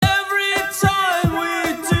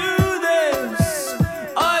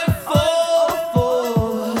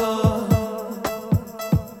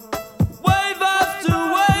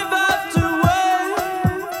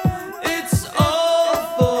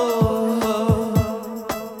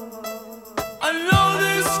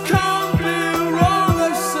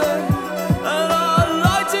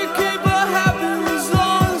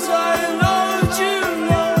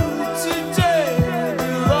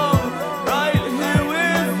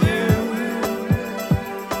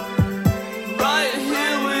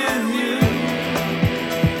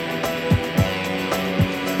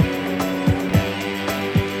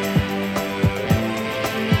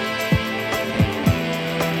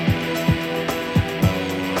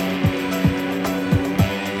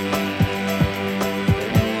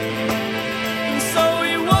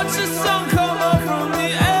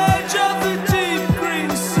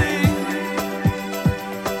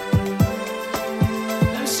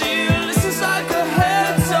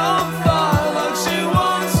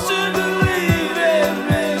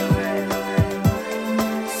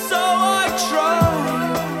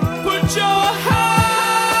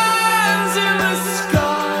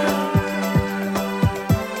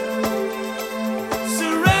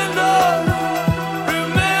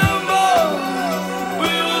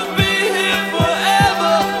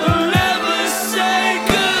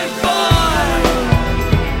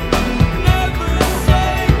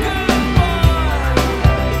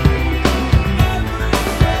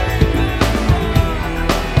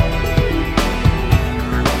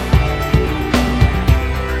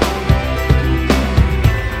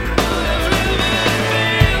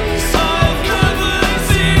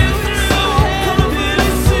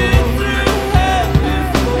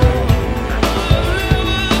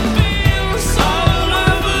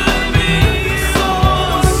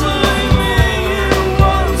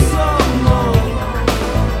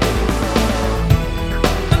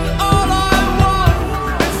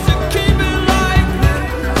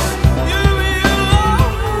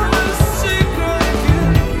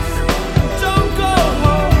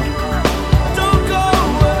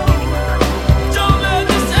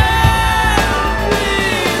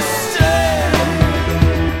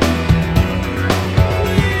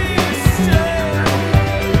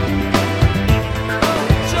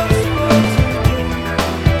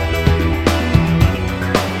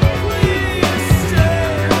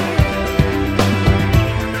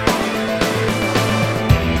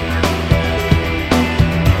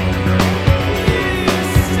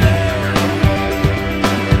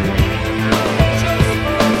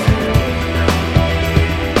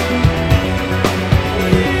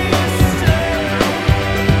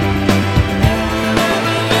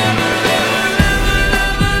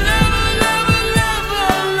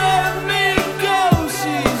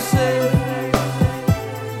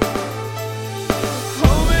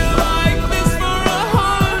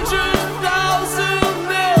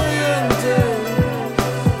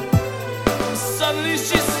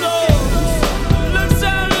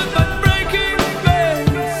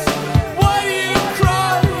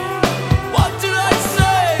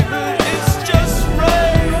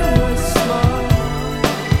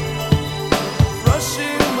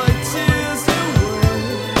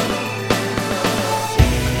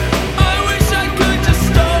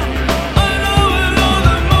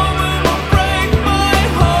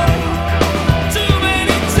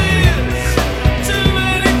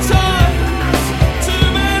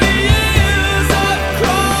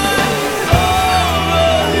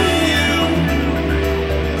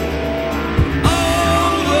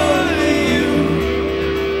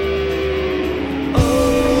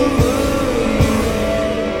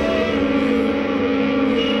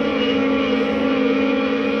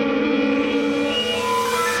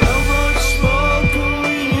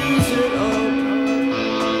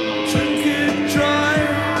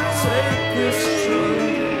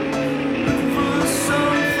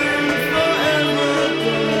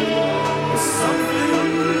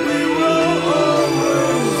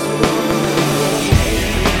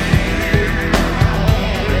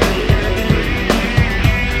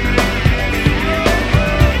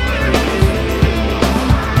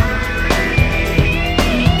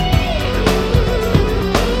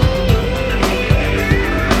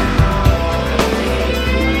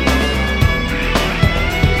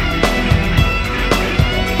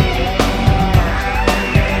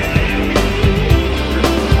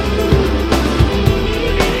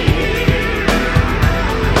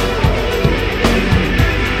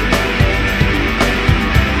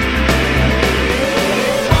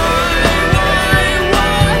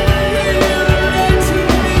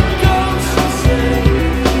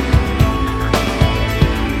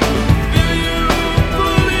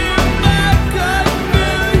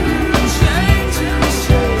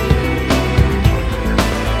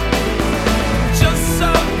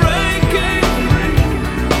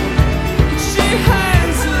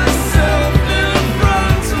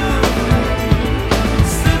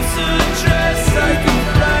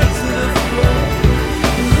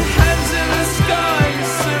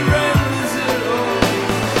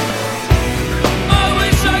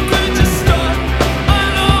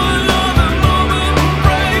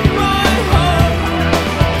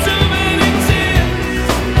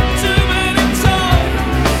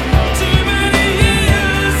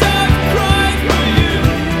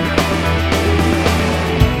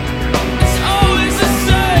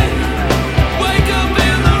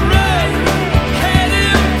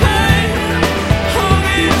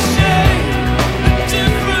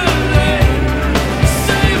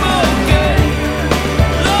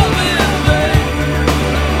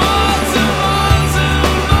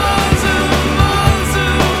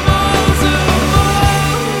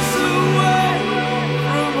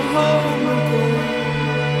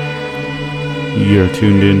You're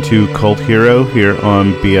tuned into Cult Hero here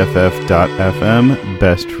on BFF.FM,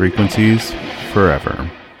 best frequencies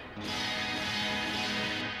forever.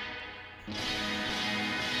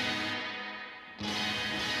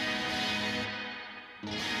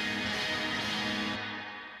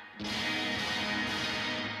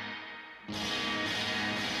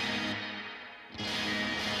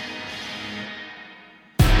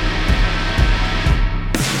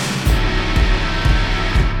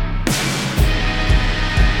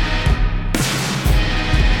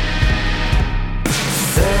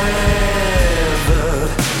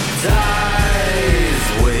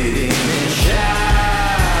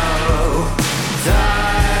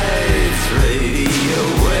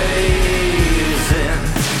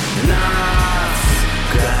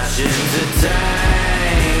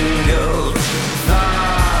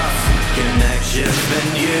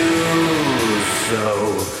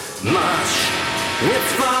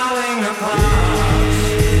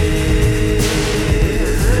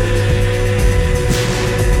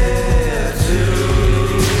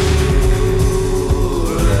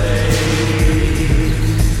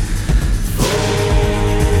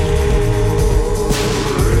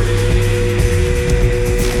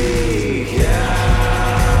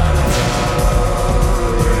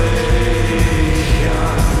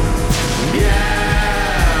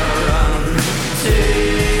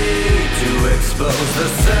 Expose the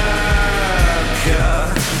sun.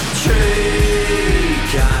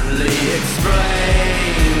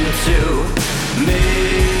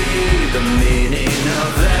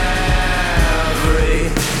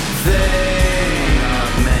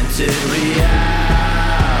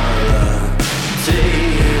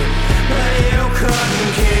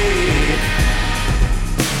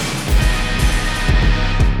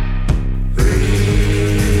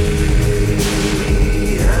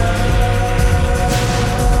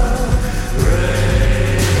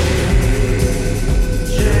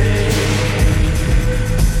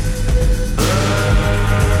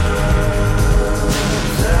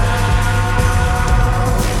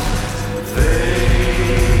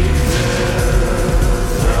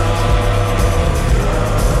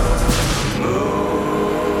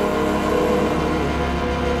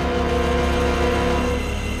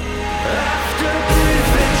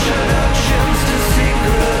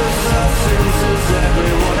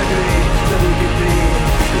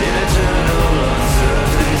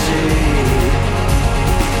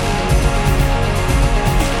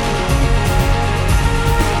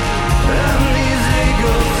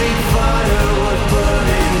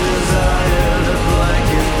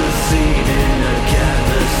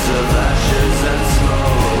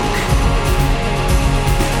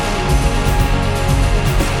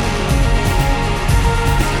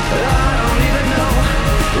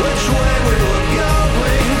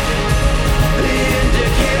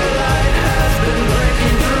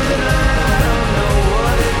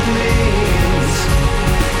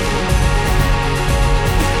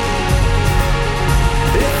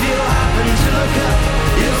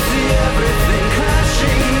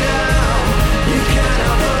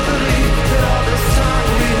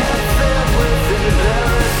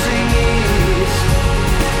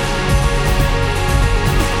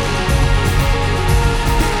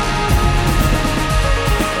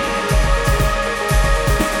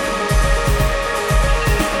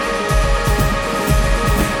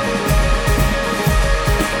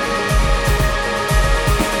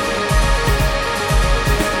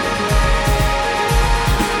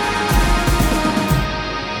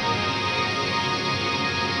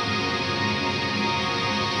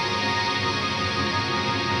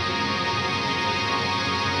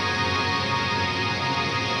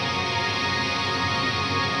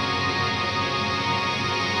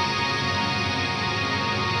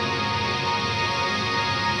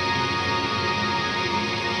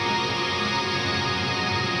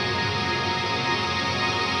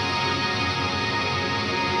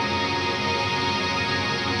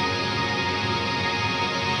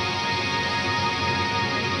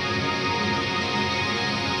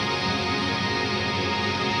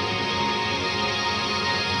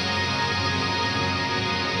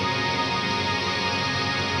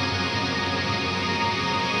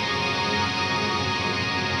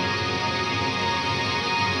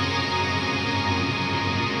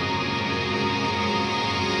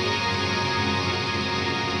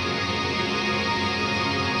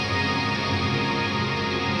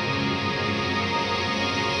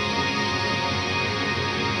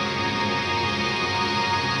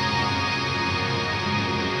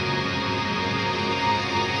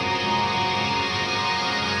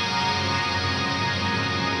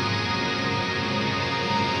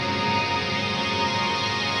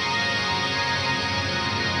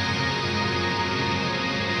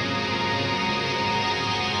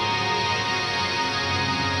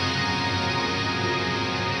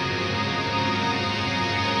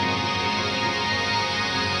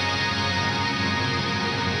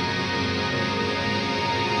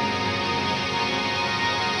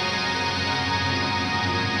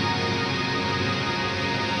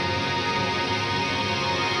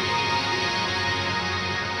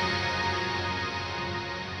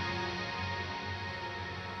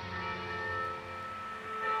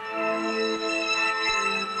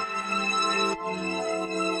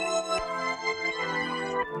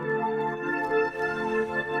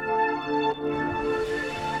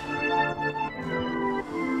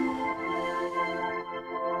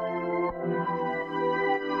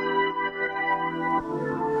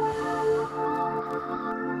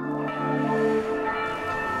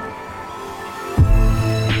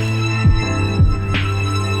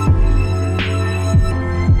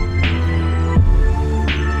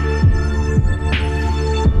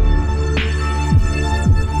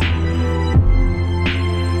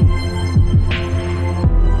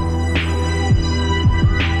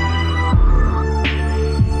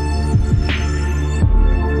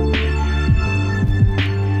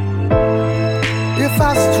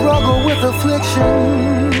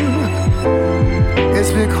 affliction.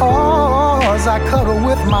 It's because I cuddle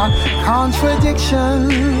with my contradiction.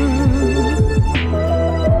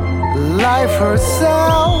 Life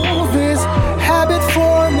herself is habit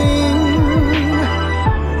forming.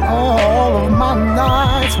 All of my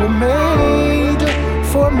nights were made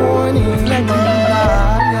for morning. Reflecting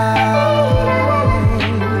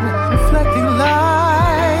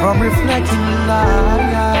light from reflecting light.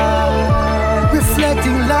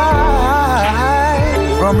 Reflecting light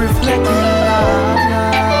from reflecting light.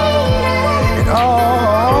 And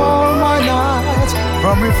all my nights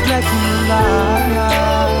from reflecting light.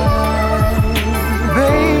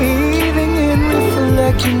 Bathing in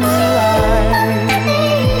reflecting light.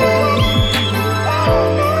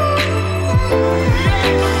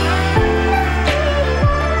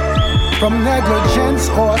 From negligence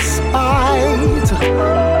or spite,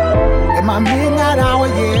 in my midnight hour,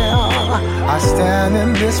 yeah, I stand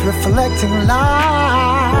in this reflecting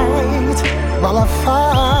light while I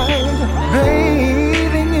fight,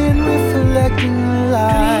 bathing in reflecting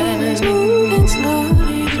light. Dream is moving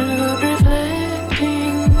slowly through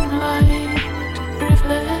reflecting light,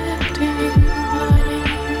 reflecting light.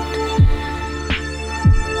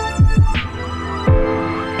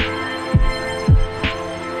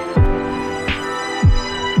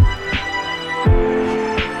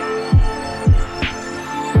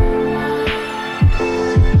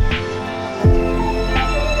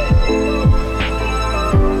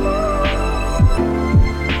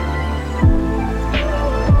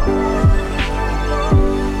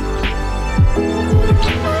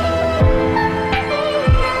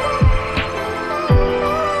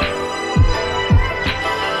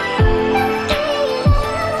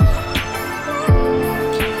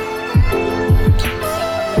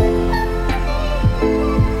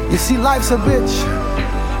 See, life's a bitch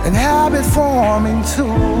and habit forming too.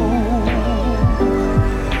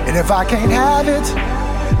 And if I can't have it,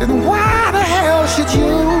 then why the hell should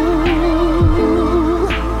you?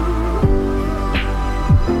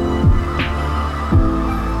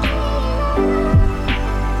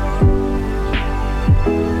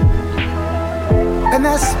 And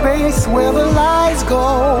that space where the lights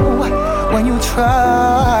go when you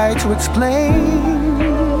try to explain.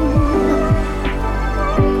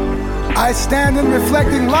 I stand in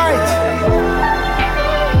reflecting light.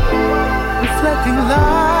 Reflecting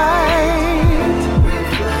light.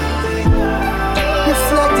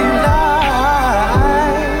 Reflecting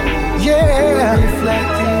light. Yeah.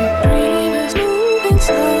 Reflecting. Dream is moving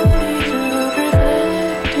slowly through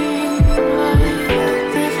reflecting light,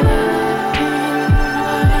 reflecting light.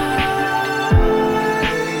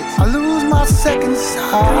 I lose my second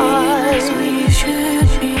sight. Dream we should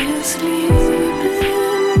be asleep.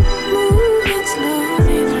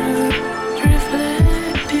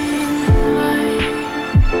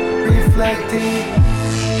 Reflecting.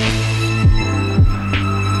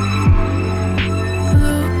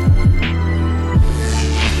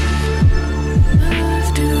 Love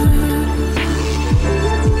to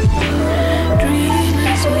dream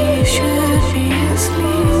as we should be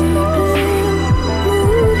asleep,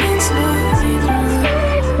 moving slowly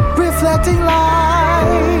through Reflecting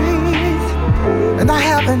light. And I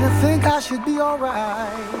happen to think I should be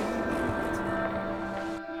alright.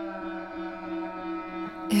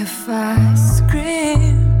 If I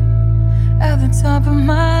scream at the top of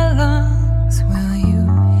my lungs, will you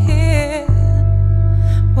hear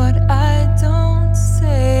what I don't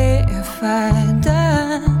say? If I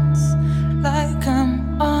dance like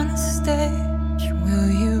I'm on a stage, will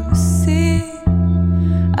you see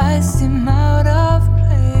I seem out of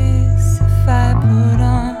place? If I put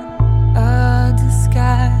on a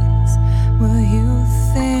disguise, will you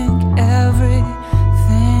think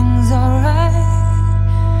everything's alright?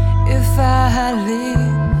 If I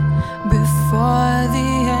leave before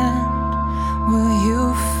the end, will you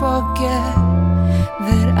forget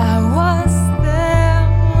that I was there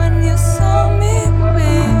when you saw me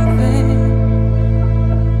leaving?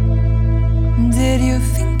 Did you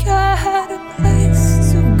think I had a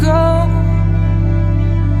place to go?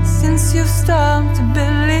 Since you've stopped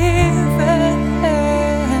believing,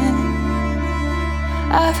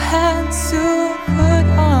 I've had to put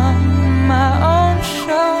on my own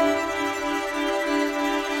show.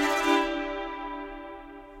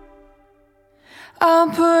 I'll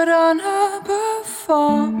put on a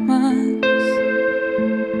performance.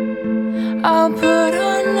 I'll put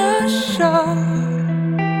on a show.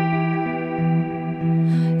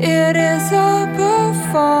 It is a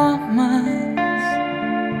performance.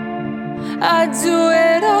 I do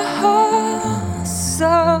it all,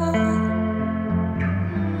 so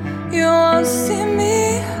you won't see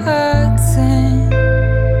me hurt.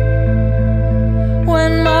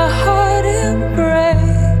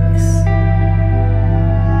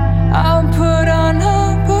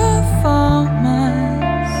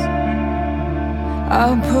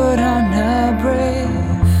 I'll put on a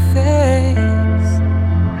brave face.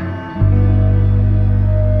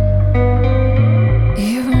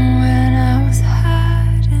 Even when I was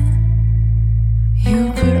hiding,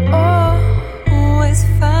 you could always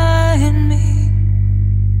find me.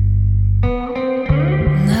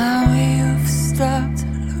 Now you've stopped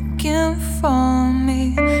looking for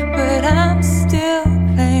me, but I'm still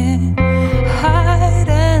playing hide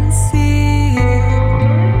and seek.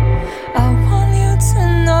 I want you to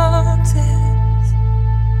notice,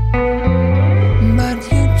 but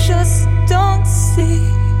you just don't see.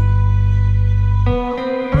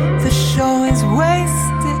 The show is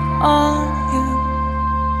wasted on you,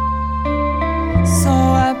 so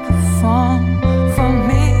I perform for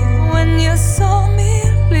me when you saw me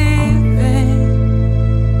leaving.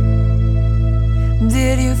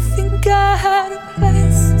 Did you think I had a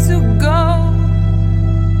place to go?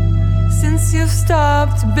 Since you've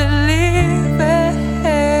stopped believing,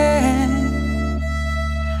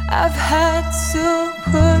 I've had to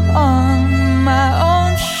put on my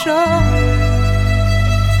own show.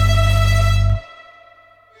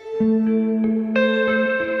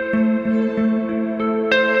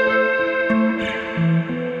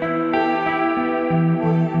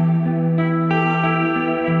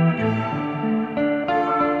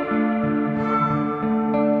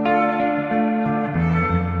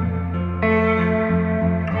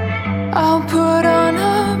 I'll put on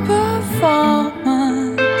a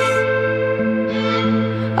performance,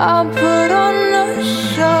 I'll put on a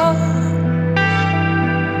show.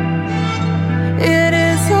 It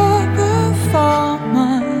is a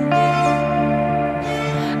performance,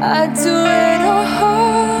 I do it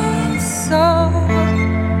all so.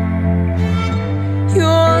 You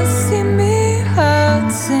won't see me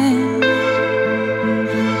hurting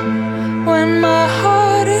when my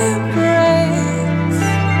heart it breaks.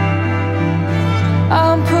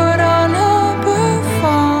 I'll put on a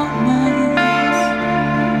performance,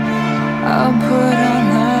 I'll put on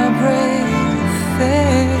a brave face.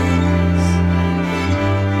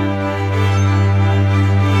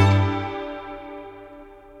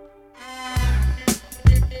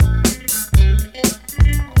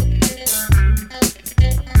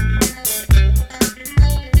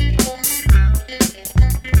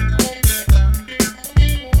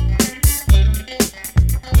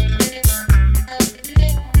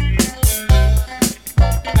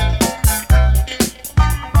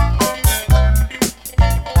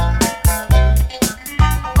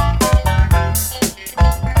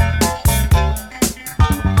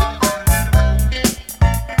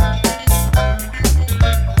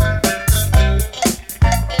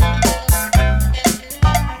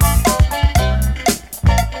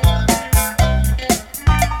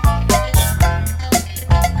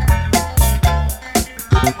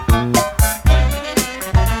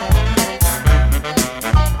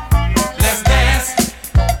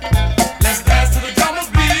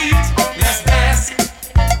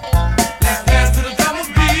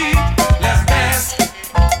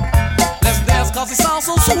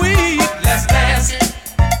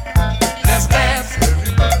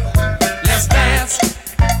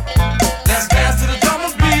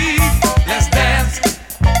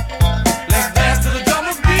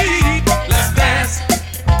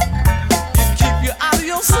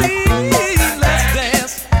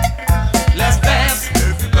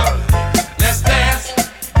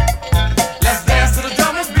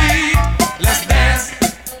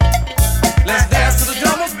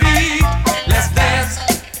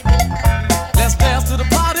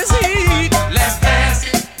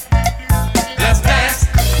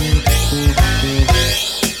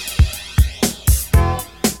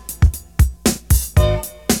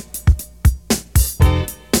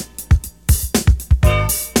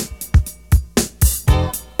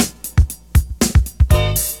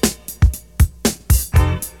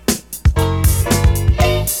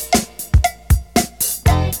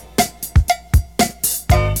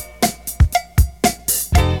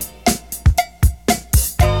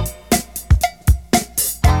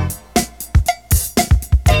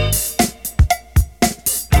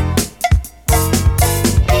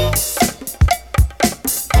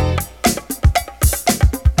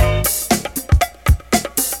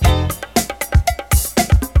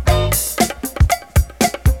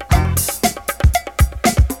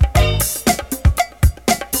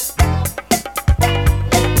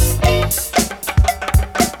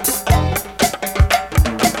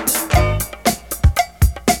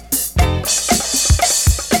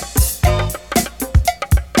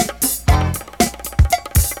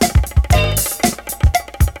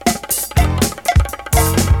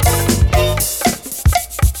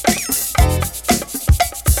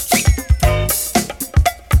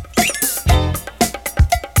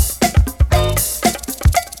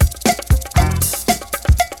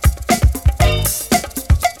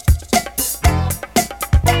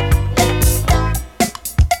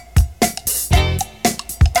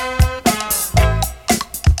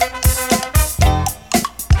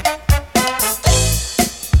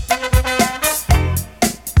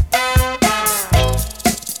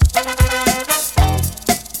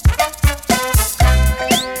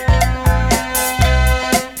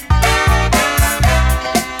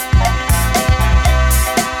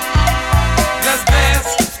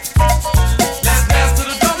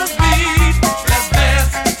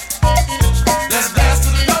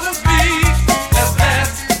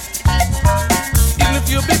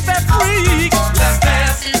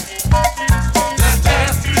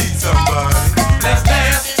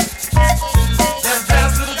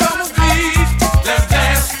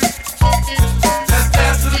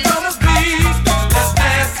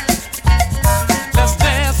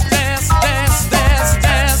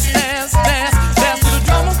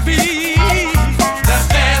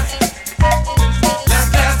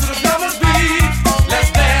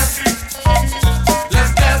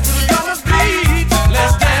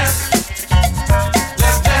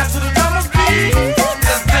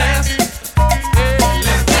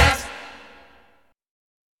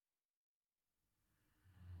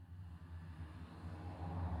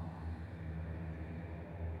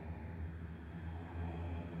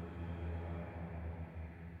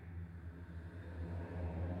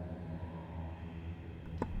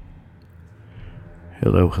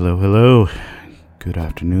 Hello, hello, hello. Good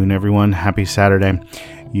afternoon, everyone. Happy Saturday.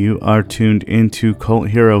 You are tuned into Cult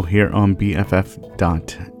Hero here on BFF.FM.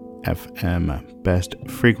 Best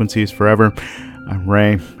frequencies forever. I'm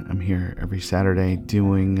Ray. I'm here every Saturday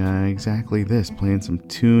doing exactly this, playing some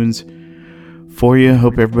tunes for you.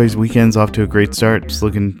 Hope everybody's weekend's off to a great start. It's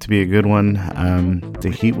looking to be a good one. The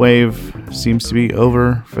heat wave seems to be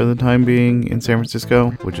over for the time being in San Francisco,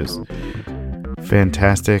 which is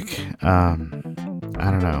fantastic. I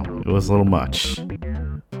don't know. It was a little much.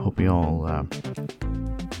 Hope you all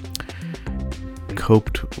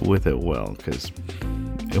coped with it well, because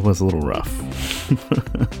it was a little rough.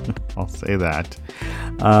 I'll say that.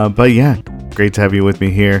 But yeah, great to have you with me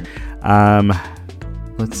here.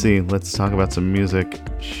 Let's see. Let's talk about some music,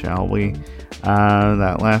 shall we?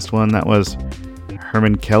 That last one, that was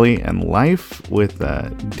Herman Kelly and Life with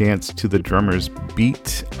Dance to the Drummer's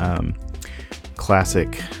Beat.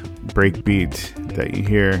 Classic break beat that you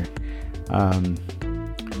hear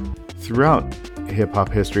throughout hip-hop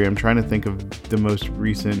history. I'm trying to think of the most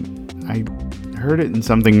recent. I heard it in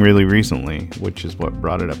something really recently, which is what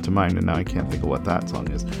brought it up to mind, and now I can't think of what that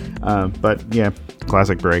song is. But yeah,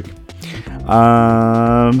 classic break.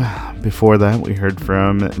 Before that, we heard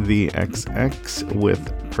from the XX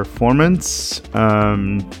with Performance.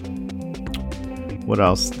 What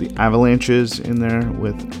else? The Avalanches in there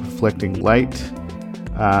with Reflecting Light.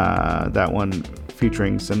 That one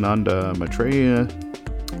featuring Sananda Maitreya,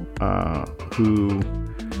 who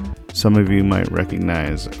some of you might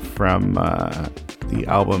recognize from the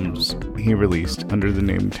albums he released under the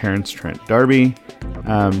name Terrence Trent D'Arby,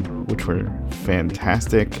 which were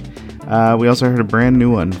fantastic. We also heard a brand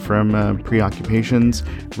new one from Preoccupations,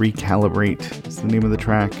 Recalibrate is the name of the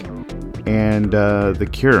track, and The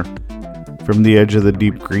Cure from The Edge of the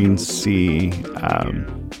Deep Green Sea,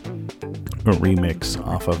 a remix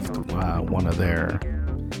off of one of their, I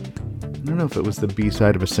don't know if it was the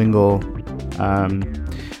B-side of a single,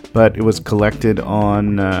 but it was collected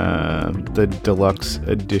on the deluxe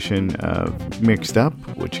edition of Mixed Up,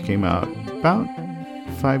 which came out about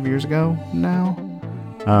 5 years ago now.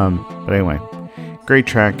 But anyway, great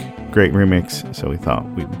track, great remix, so we thought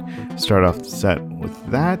we'd start off the set with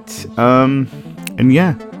that. And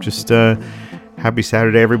yeah, just happy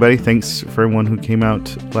Saturday, everybody. Thanks for everyone who came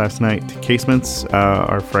out last night to Casements.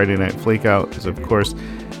 Our Friday night flakeout is, of course,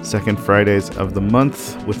 second Fridays of the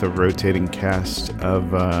month with a rotating cast of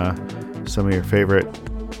some of your favorite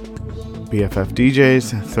BFF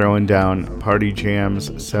DJs throwing down party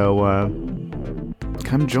jams. So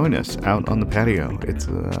come join us out on the patio.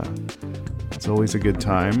 It's always a good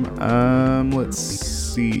time. Let's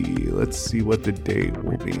see what the date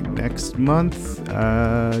will be next month.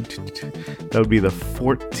 That would be the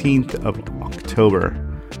 14th of October,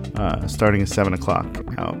 starting at 7 o'clock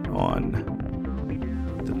out on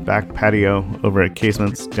the back patio over at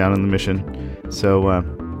Casements down in the Mission. So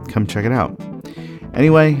come check it out.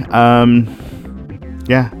 Anyway,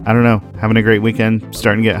 yeah, I don't know. Having a great weekend.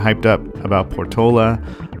 Starting to get hyped up about Portola.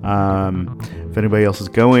 If anybody else is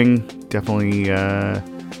going, definitely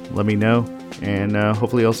let me know. And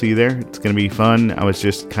hopefully I'll see you there. It's going to be fun. I was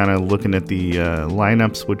just kind of looking at the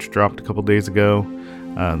lineups, which dropped a couple days ago,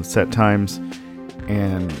 the set times.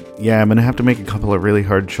 And yeah, I'm going to have to make a couple of really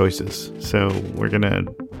hard choices. So we're going to,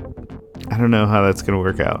 I don't know how that's going to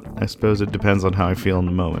work out. I suppose it depends on how I feel in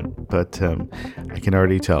the moment. But I can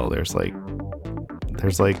already tell there's like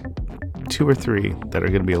 2 or 3 that are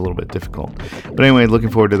going to be a little bit difficult. But anyway,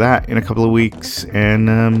 looking forward to that in a couple of weeks.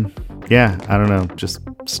 And yeah, I don't know, just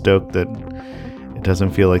stoked that it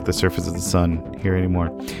doesn't feel like the surface of the sun here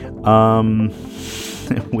anymore.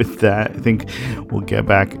 With that, I think we'll get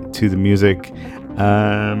back to the music.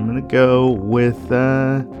 I'm going to go with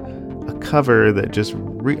a cover that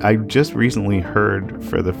I just recently heard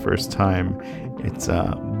for the first time. It's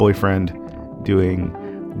Boyfriend doing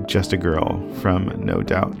Just a Girl from No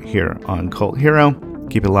Doubt here on Cult Hero.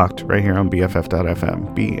 Keep it locked right here on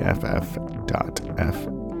BFF.FM. BFF.FM.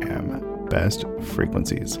 Best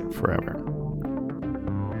frequencies forever.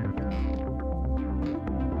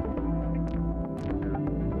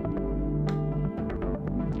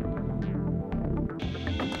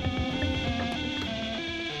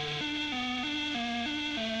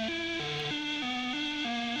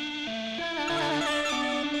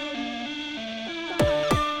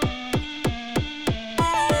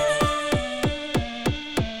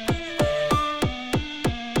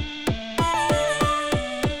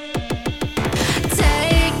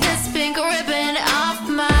 Take this finger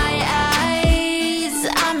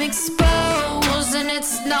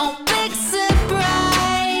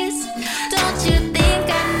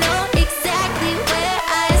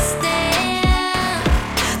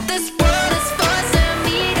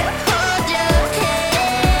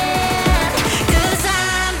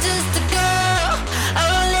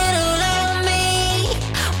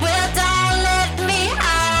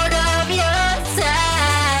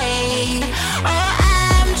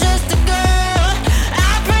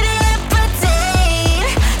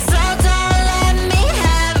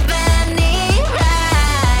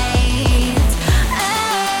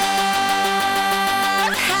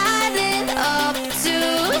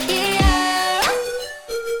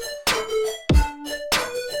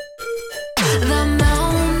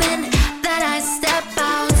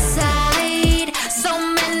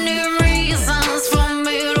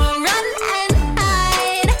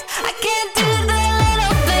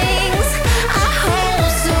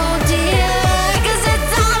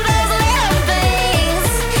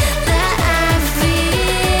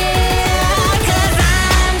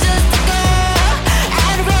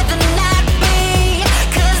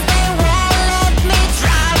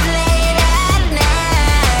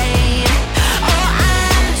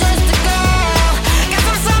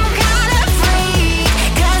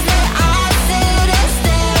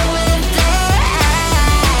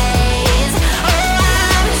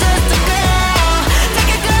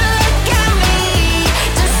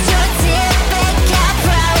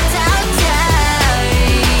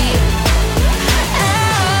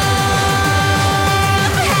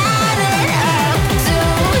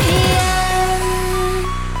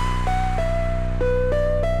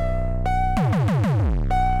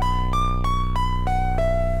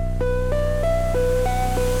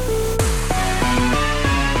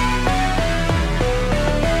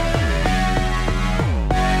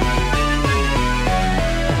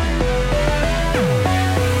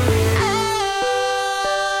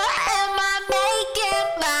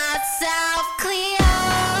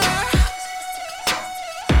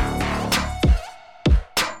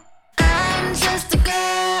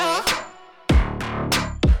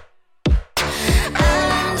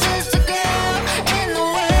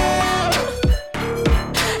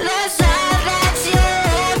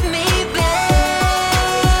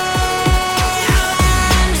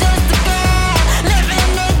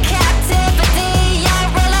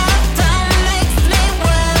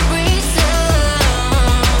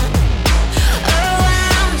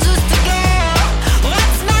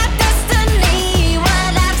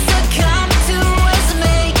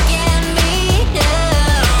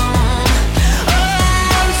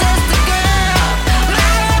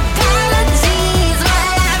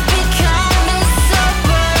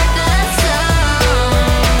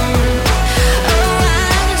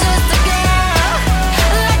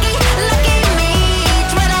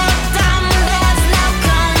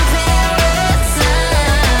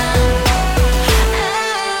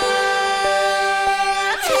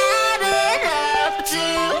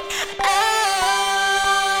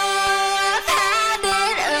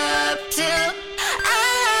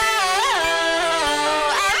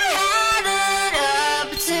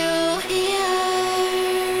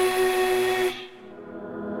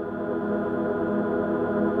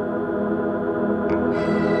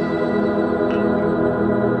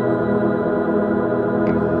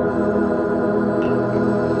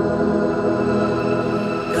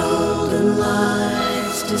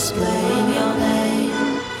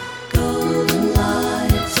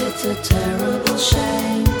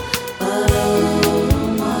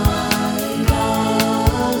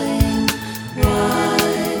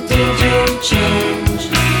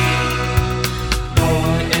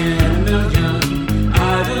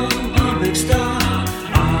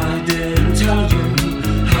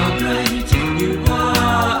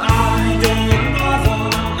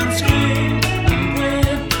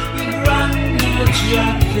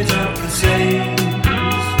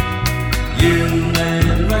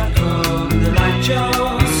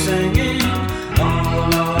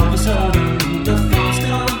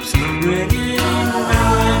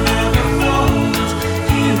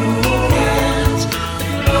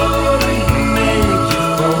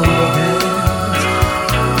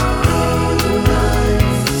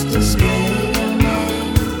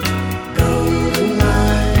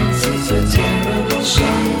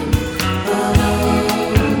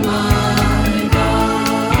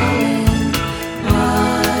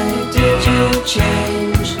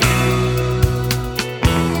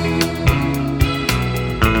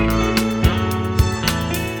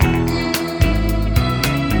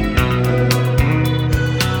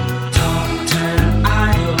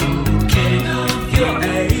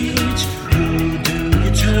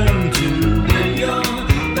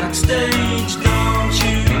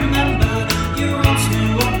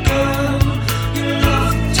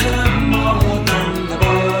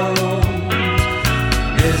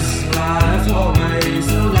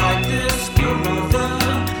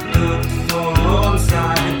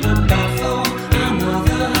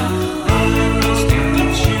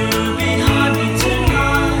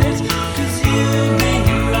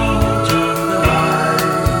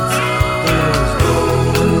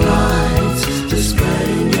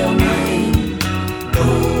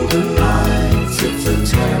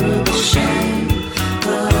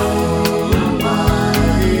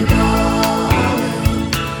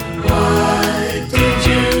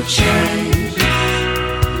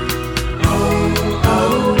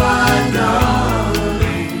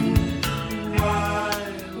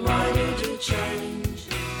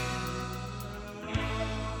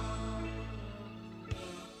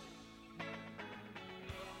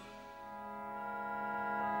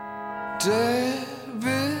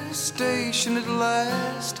Devastation at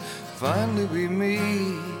last, finally we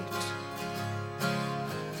meet.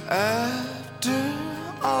 After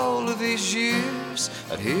all of these years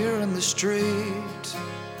out here in the street,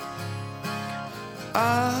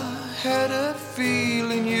 I had a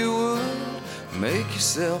feeling you would make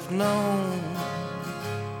yourself known.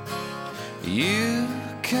 You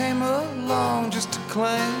came along just to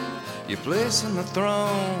claim your place on the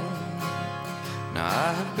throne. Now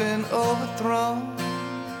I have been overthrown,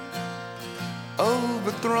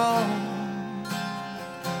 overthrown.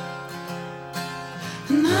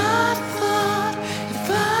 And I thought if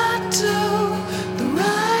I do the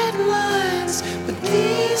right lines, but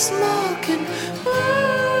these mocking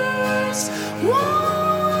words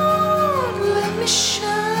won't let me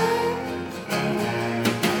shine.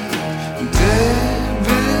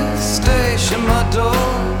 Devastation, my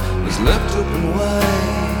door was left open wide.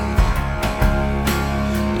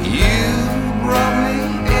 You brought me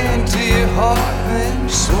into your heart, then you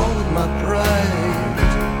swallowed my pride.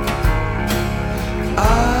 I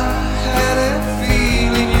had a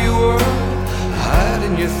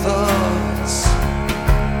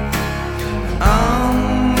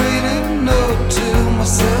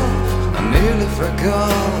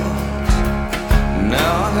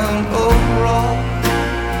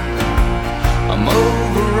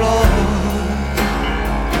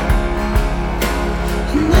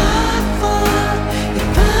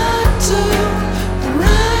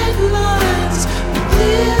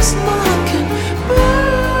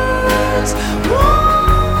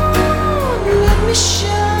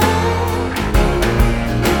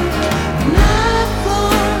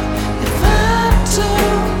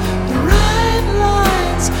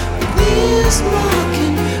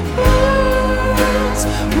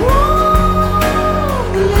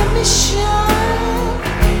won't let me shine.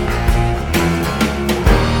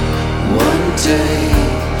 One day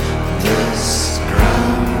this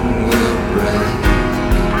ground will break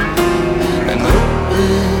and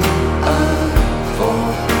open up for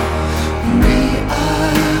me. I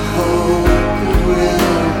hope it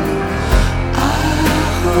will. I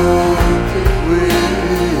hope it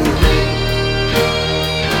will.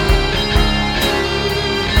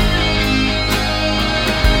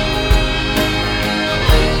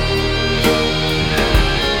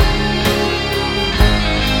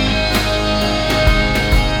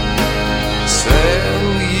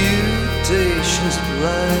 Salutations at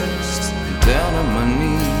last, down on my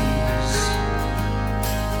knees.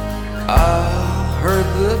 I heard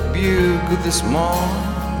the bugle this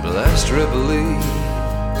morning blast reveille.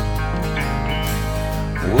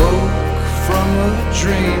 Woke from a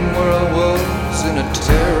dream where I was in a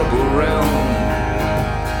terrible realm.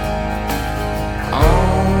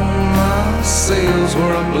 All my sails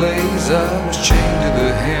were ablaze, I was chained to the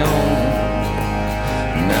helm.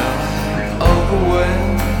 Now I'm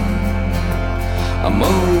overwhelmed, I'm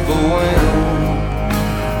overwhelmed.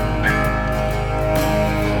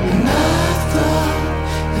 And I thought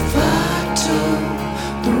if I told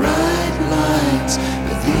the right lines,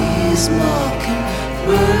 but these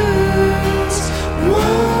mockingbirds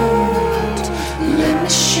won't let me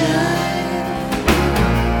shine.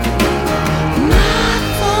 And I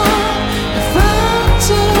thought if I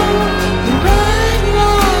told the right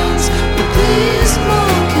lines, but these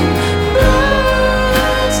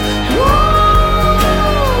mockingbirds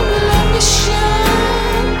won't let me shine.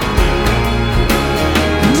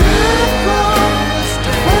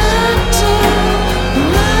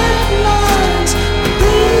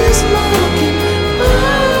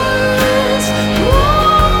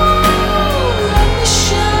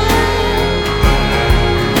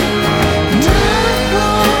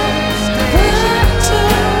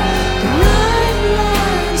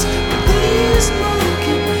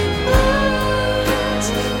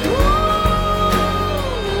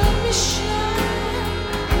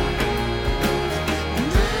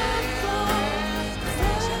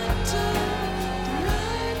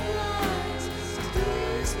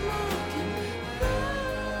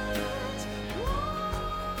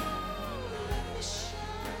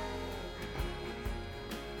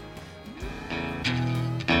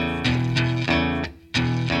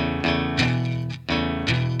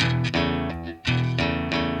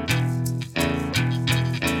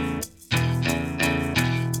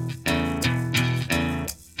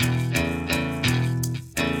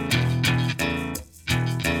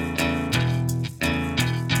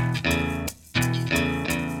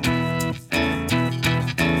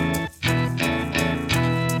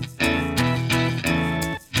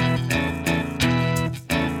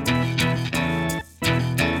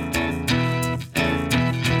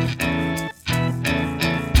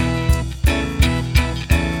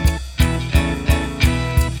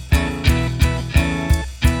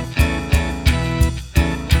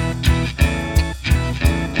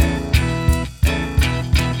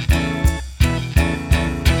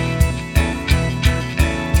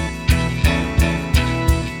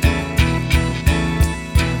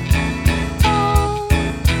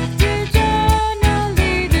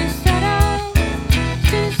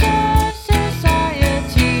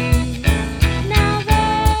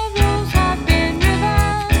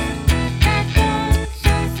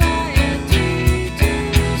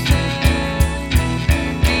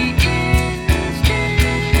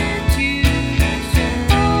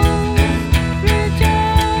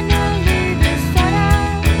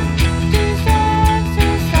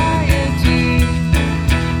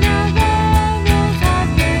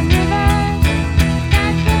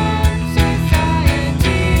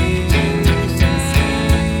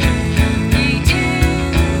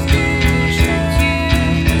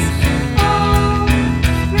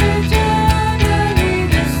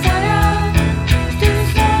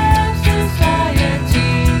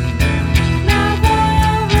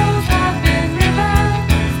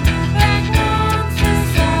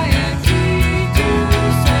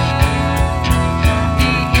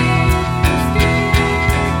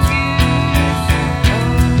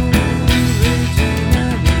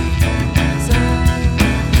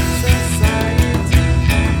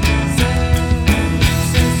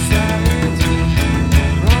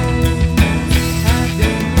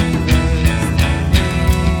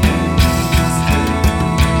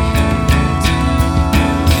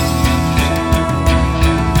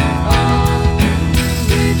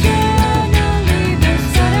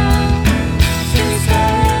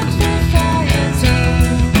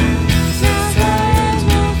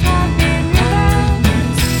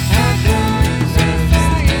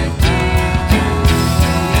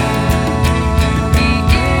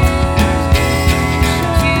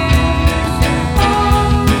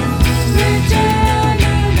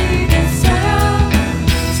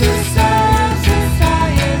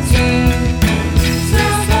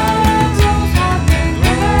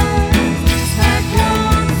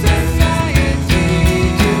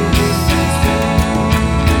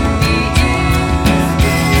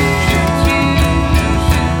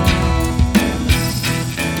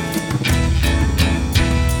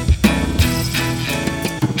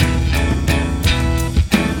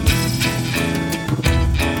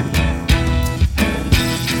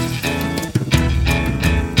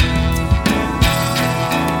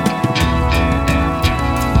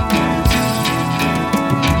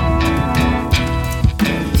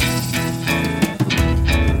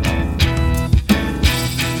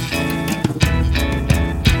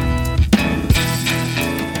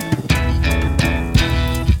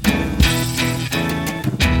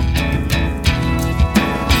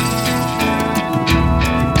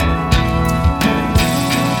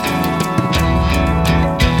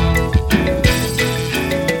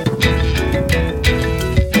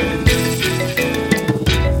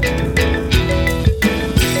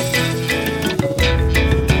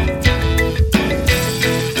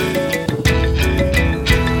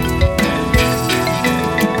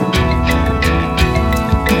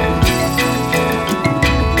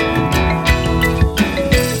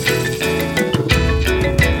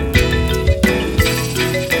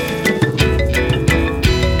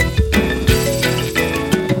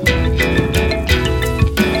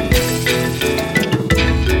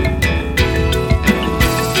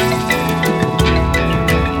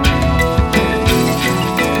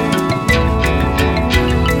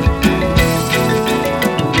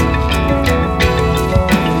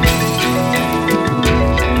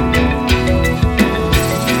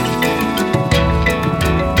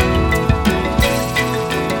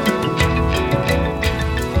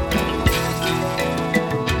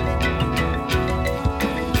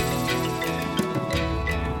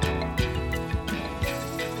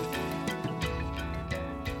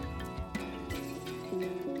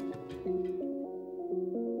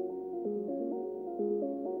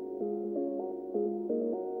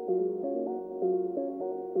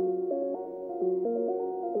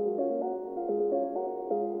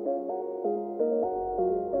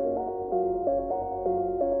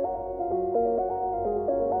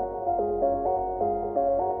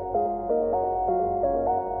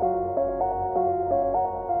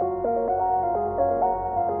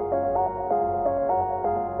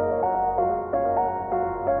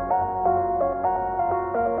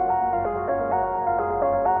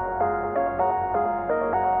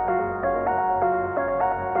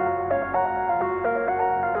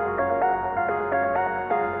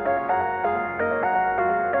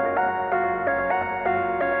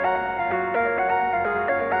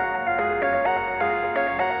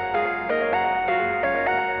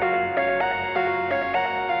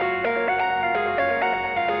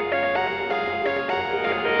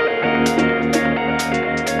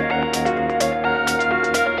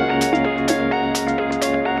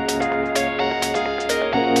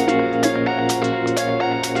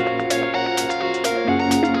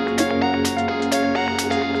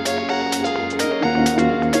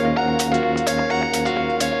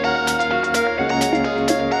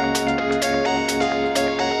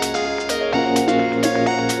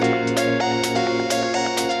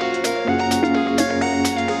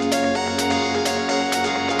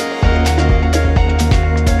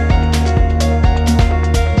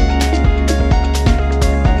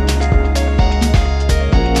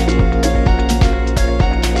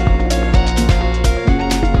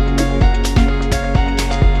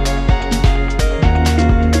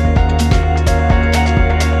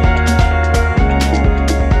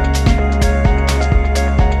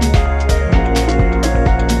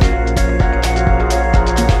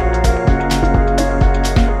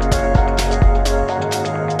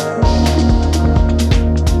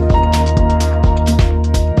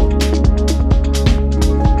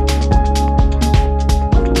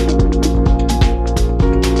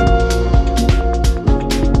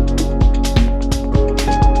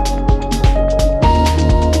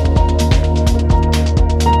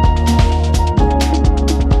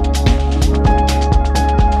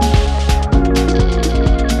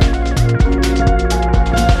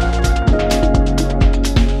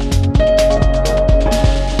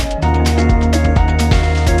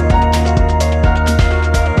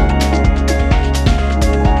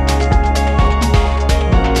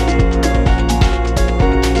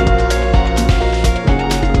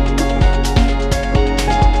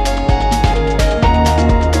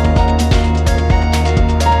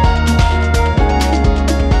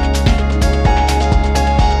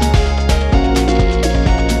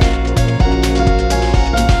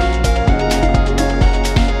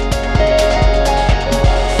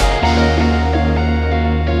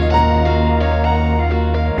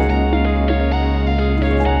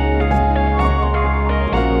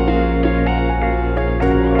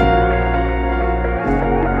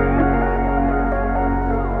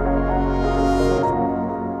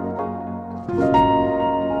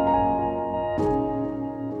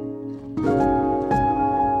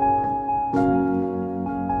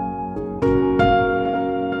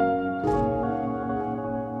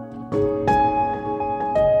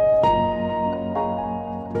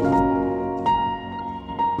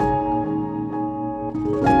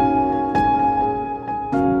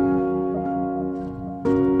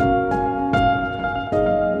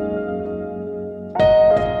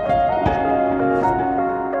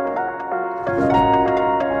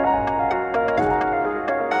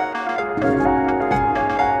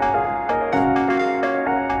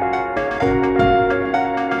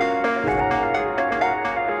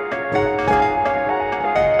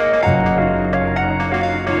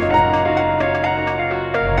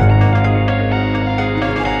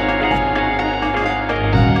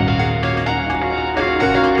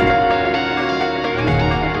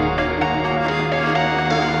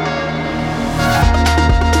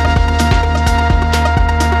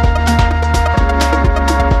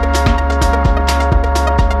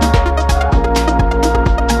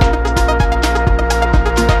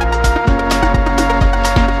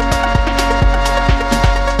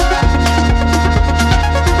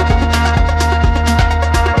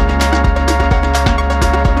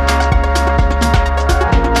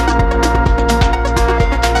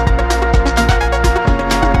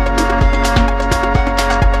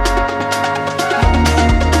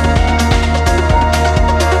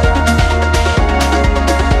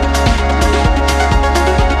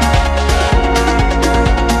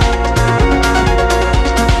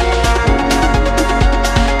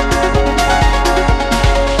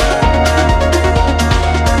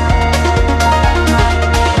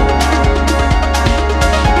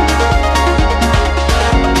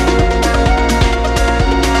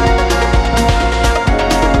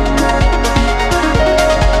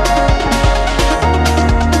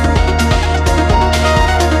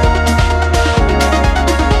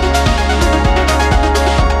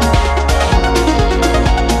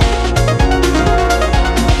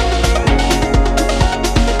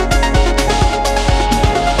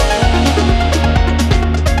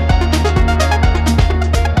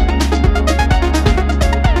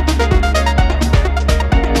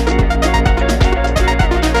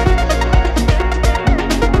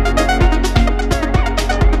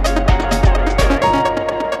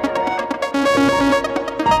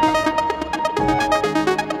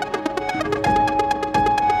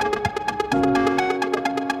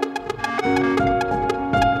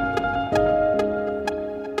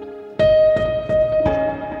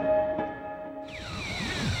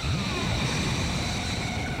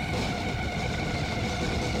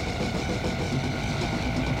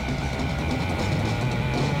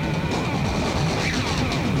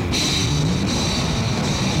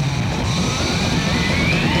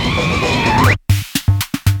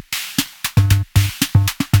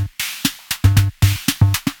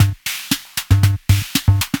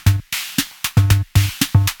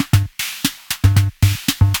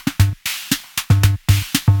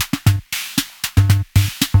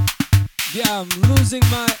 I'm losing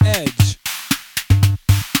my edge.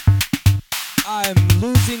 I'm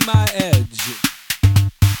losing my edge.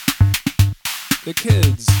 The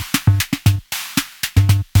kids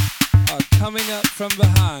are coming up from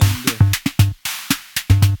behind.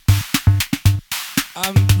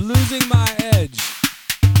 I'm losing my edge.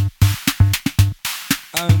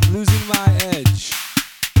 I'm losing my edge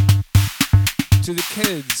to the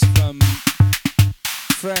kids from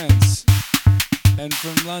France and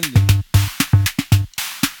from London.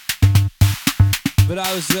 But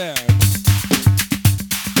I was there.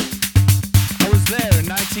 I was there in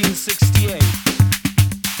 1968.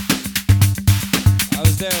 I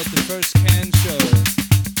was there at the first Cannes show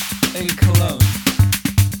in Cologne.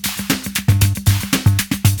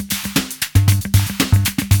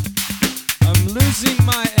 I'm losing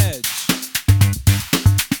my edge.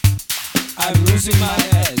 I'm losing my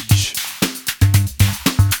edge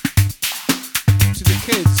to the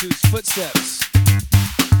kids whose footsteps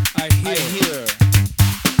I hear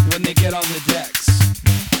when they get on the decks.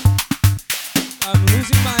 I'm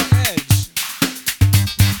losing my edge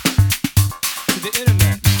to the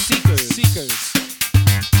internet seekers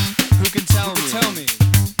who can tell me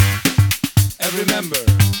every member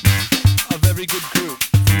of every good group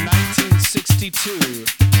from 1962 to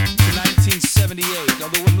 1978.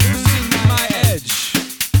 Although I'm losing my edge,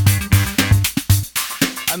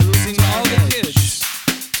 I'm losing all the kids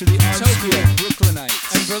to the art school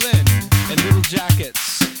Brooklynites and Berlin and Little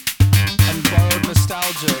Jackets and borrowed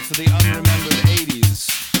nostalgia for the unremembered 80s.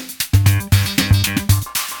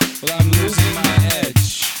 Well, I'm losing my edge.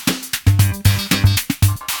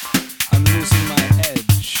 I'm losing my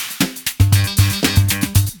edge.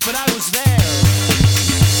 But I was there.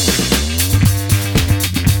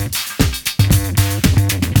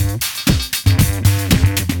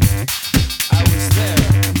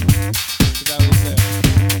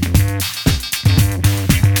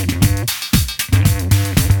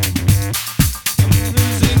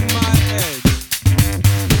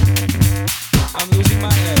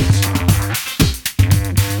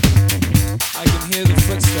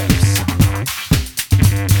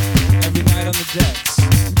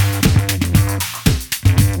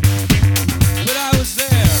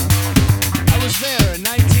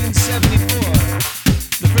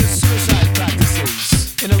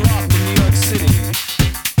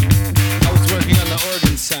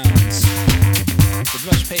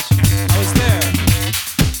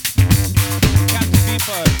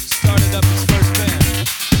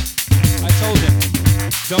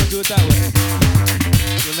 it that way.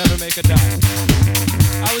 You'll never make a dime.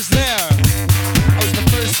 I was there. I was the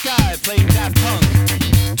first guy playing Daft Punk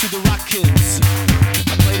to the Rock Kids.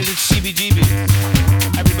 I played it at CBGB.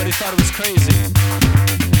 Everybody thought it was crazy.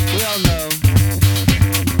 We all know.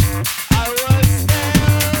 I was there.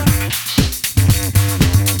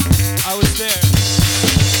 I was there.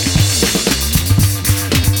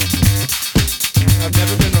 I've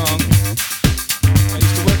never been wrong. I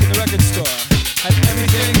used to work in the record store. Had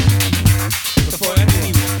everything before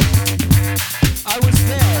anyone. I was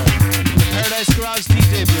there in the Paradise Garage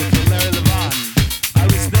DJ booth with Larry Levan. I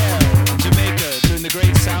was there in Jamaica during the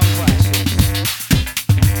great sound clashes.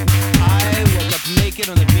 I woke up naked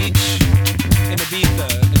on the beach in Ibiza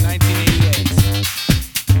in 1988.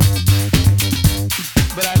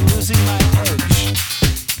 But I'm losing my edge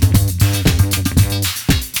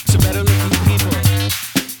to better looking people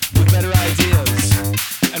with better ideas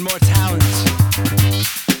and more talent,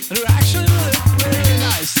 and who are actually really, really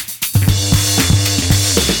nice.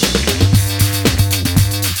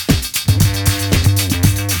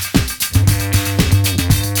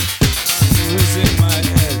 Losing my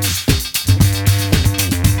edge.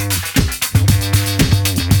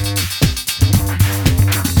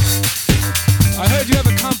 I heard you have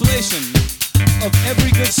a compilation of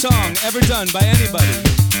every good song ever done by anybody.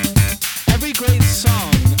 Every great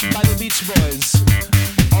song by the Beach Boys,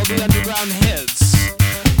 all the underground hits,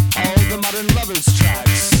 all the Modern Lovers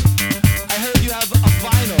tracks. I heard you have a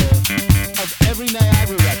vinyl of every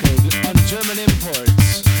Niagara record on German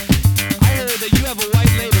imports. I heard that you have a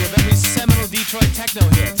white label of every seminal Detroit techno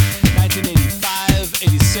hit, 1985,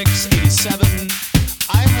 86, 87.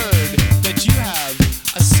 I heard that you have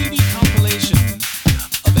a CD compilation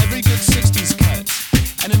of every good 60s cut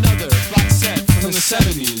and another box set from the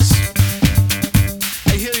 70s.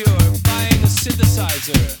 I hear you're buying a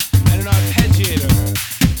synthesizer and an arpeggiator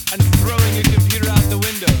and throwing your computer out the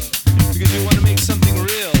window because you want to make something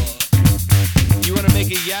real. You want to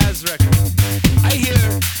make a Yaz record. I hear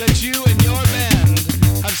that you and your band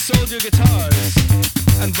have sold your guitars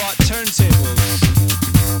and bought turntables.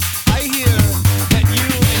 I hear that you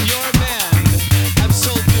and your band have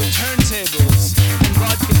sold your turntables and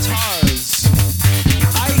bought guitars.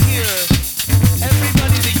 I hear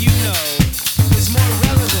everybody that you know is more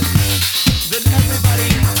relevant than everybody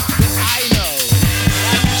that I know.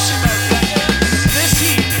 And you should know that this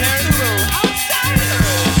heat, there in the room, outside of the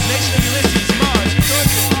room, Nation of Ulysses, Mars,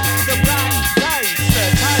 Thornton, the Black Dice,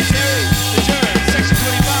 Todd Terry, the Germ, Section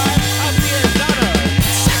 25, out the Arizona,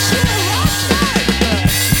 Section of Rockland,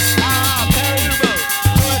 Perry Rubo,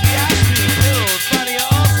 Dorothy Ashby, Bill, Fania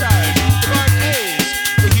All-Stars, the Barcades,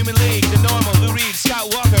 the Human League, the Normal, Lou Reed,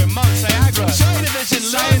 Scott Walker, Mount Niagara, Joy Division,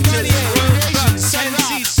 Scientist, Royal Crunch,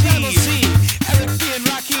 NCC, Eric B. and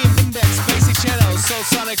Rakim, Index, Basic Channel, Soul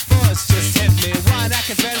Sonic Force, Just Hit Me, Juan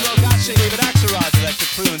Atkins, Van Rowe, Gotcha, David Axelrod,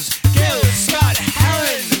 Electric Prunes, Gil, Scott,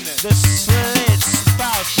 Helen, The Slits,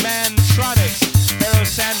 Spout, Mantronics, Barrow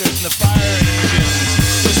Sanders, and the Fire Engines,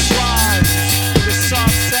 The Swans, The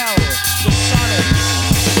Soft Cell, The Sonic,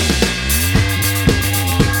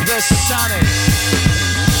 The Sonic,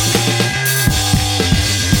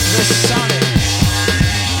 The Sonic,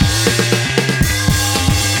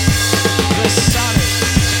 The Sonic.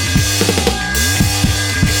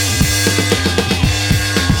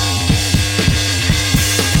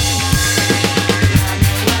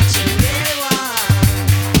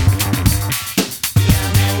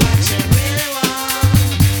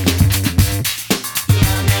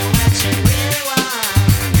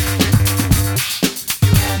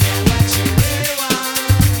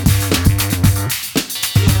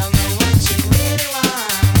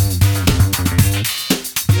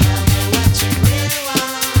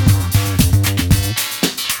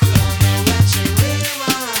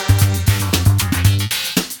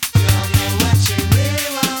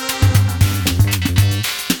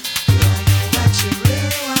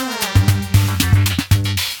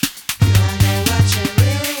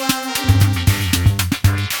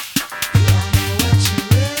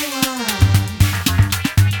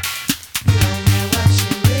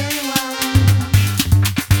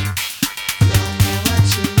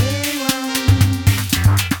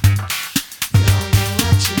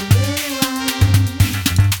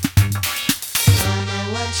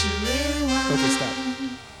 Okay, stop.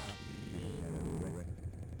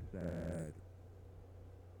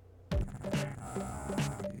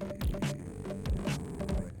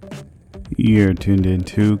 You're tuned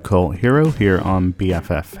into Cult Hero here on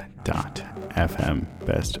BFF.FM.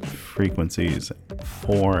 Best frequencies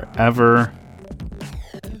forever.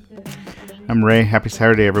 I'm Ray. Happy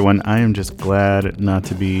Saturday, everyone. I am just glad not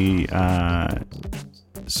to be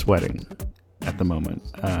sweating at the moment.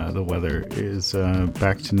 The weather is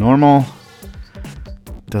back to normal.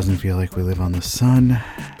 Doesn't feel like we live on the sun.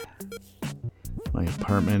 My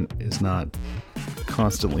apartment is not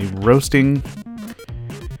constantly roasting.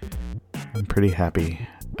 I'm pretty happy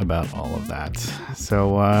about all of that.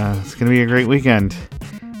 So it's going to be a great weekend.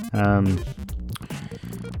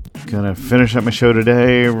 Gonna finish up my show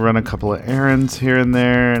today, run a couple of errands here and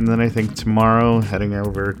there, and then I think tomorrow heading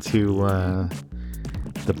over to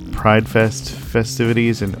the Pride Fest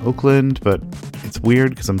festivities in Oakland. But it's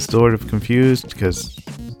weird because I'm sort of confused because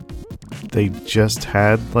they just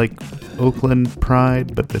had like Oakland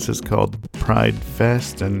Pride, but this is called Pride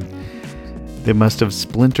Fest, and they must have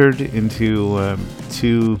splintered into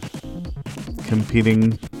two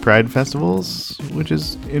competing Pride festivals, which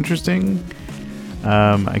is interesting.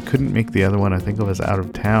 I couldn't make the other one. I think I was out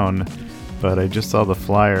of town, but I just saw the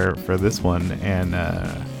flyer for this one, and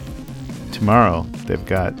tomorrow they've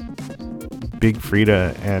got Big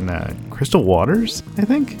Frida and Crystal Waters, I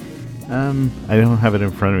think. I don't have it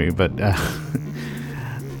in front of me, but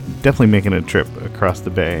definitely making a trip across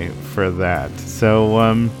the bay for that.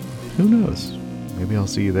 So who knows? Maybe I'll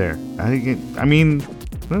see you there. I mean,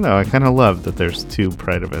 I don't know. I kind of love that there's two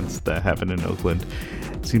Pride events that happen in Oakland.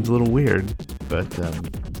 Seems a little weird, but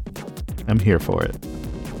I'm here for it.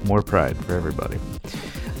 More Pride for everybody.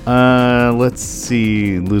 Let's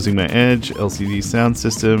see. Losing My Edge, LCD Sound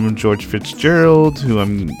System, George Fitzgerald, who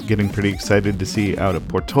I'm getting pretty excited to see out at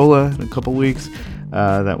Portola in a couple weeks.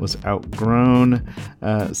 That was Outgrown.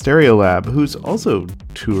 Stereolab, who's also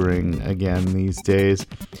touring again these days.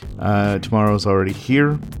 Tomorrow's already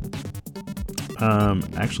here.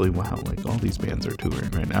 Actually, wow, like all these bands are touring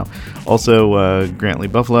right now. Also, Grantley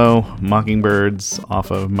Buffalo, Mockingbirds off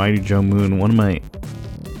of Mighty Joe Moon, one of my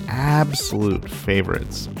absolute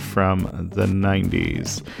favorites from the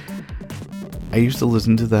 90s. I used to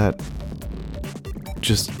listen to that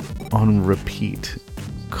just on repeat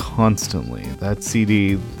constantly. That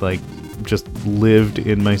CD, like, just lived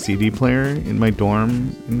in my CD player in my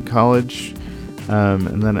dorm in college.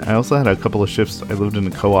 And then I also had a couple of shifts. I lived in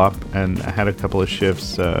a co-op, and I had a couple of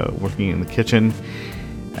shifts working in the kitchen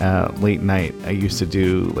late night. I used to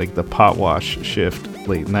do like the pot wash shift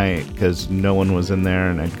late night because no one was in there,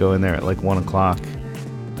 and I'd go in there at like 1 o'clock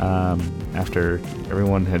after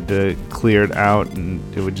everyone had cleared out, and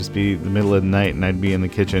it would just be the middle of the night, and I'd be in the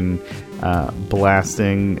kitchen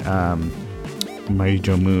blasting Mighty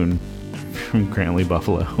Joe Moon from Grantley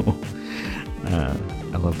Buffalo.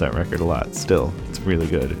 I love that record a lot still. It's really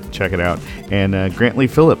good. Check it out. And Grantley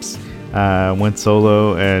Phillips went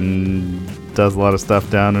solo and does a lot of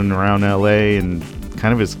stuff down and around LA and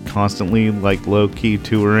kind of is constantly like low-key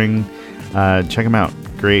touring. Check him out.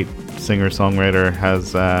 Great singer-songwriter.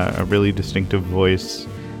 Has a really distinctive voice.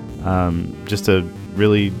 Just a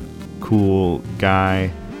really cool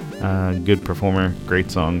guy. Good performer.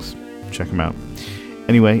 Great songs. Check him out.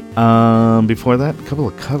 Anyway, before that, a couple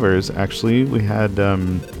of covers, actually. We had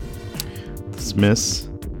Smiths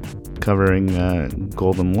covering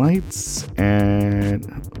Golden Lights, and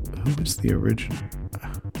who was the original? I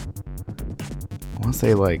want to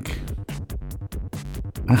say, like...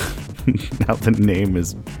 now the name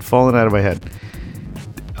is falling out of my head.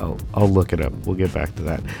 I'll look it up. We'll get back to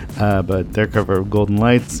that. But their cover of Golden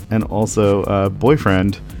Lights, and also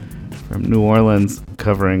Boyfriend from New Orleans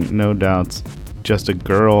covering No Doubt's Just a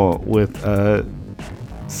Girl with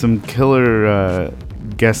some killer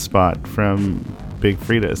guest spot from Big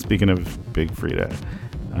Frida. Speaking of Big Frida,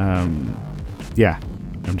 yeah,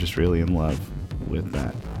 I'm just really in love with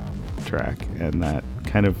that track and that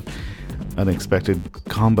kind of unexpected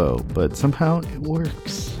combo, but somehow it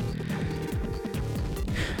works.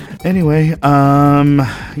 Anyway,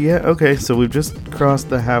 yeah, okay, so we've just crossed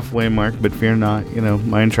the halfway mark, but fear not,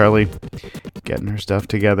 my and Charlie getting her stuff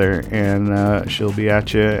together, and she'll be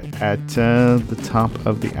at you at the top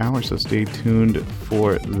of the hour, so stay tuned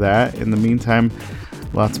for that. In the meantime,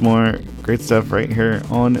 lots more great stuff right here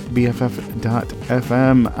on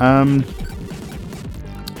BFF.FM.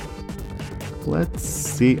 Let's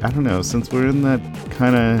see, I don't know, since we're in that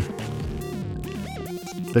kind of,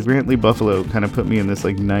 the Grantley Buffalo kind of put me in this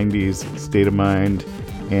like 90s state of mind,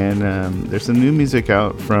 and there's some new music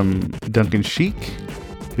out from Duncan Sheik,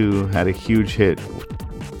 who had a huge hit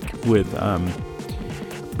with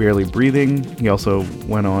Barely Breathing. He also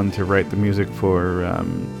went on to write the music for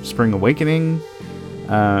Spring Awakening,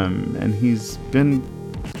 and he's been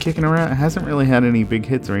kicking around. Hasn't really had any big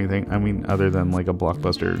hits or anything, I mean, other than like a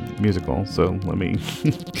blockbuster musical, so let me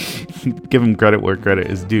give him credit where credit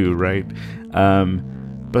is due, right?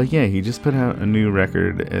 But yeah, he just put out a new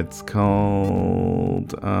record. It's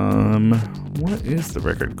called, what is the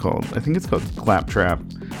record called? I think it's called Claptrap.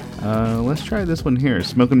 Let's try this one here,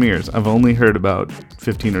 Smoke and Mirrors. I've only heard about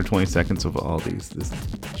 15 or 20 seconds of all these. This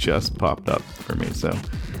just popped up for me, so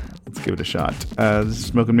let's give it a shot. This is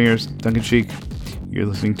Smoke and Mirrors, Duncan Sheik. You're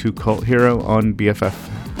listening to Cult Hero on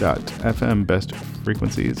BFF.FM, best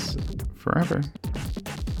frequencies forever.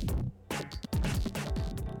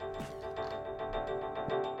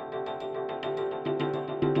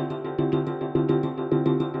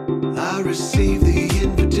 I received the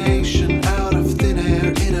invitation out of thin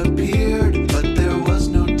air. It appeared, but there was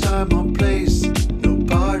no time or place, no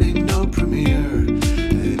party, no premiere.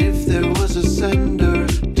 And if there was a sender,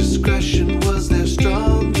 discretion was their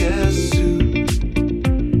strongest suit.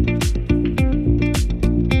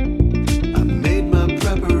 I made my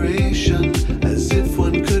preparation as if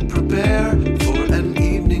one could prepare for an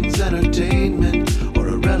evening's entertainment or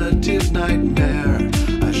a relative nightmare.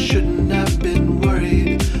 I shouldn't have been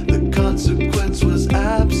worried. Consequence was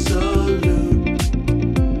absolute.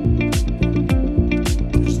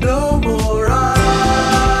 There's no more I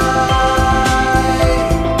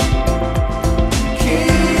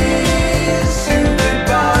kiss you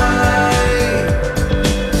goodbye.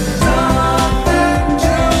 Nothing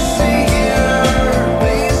to see here.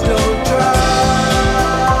 Please don't try.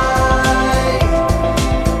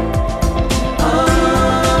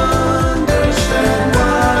 Understand.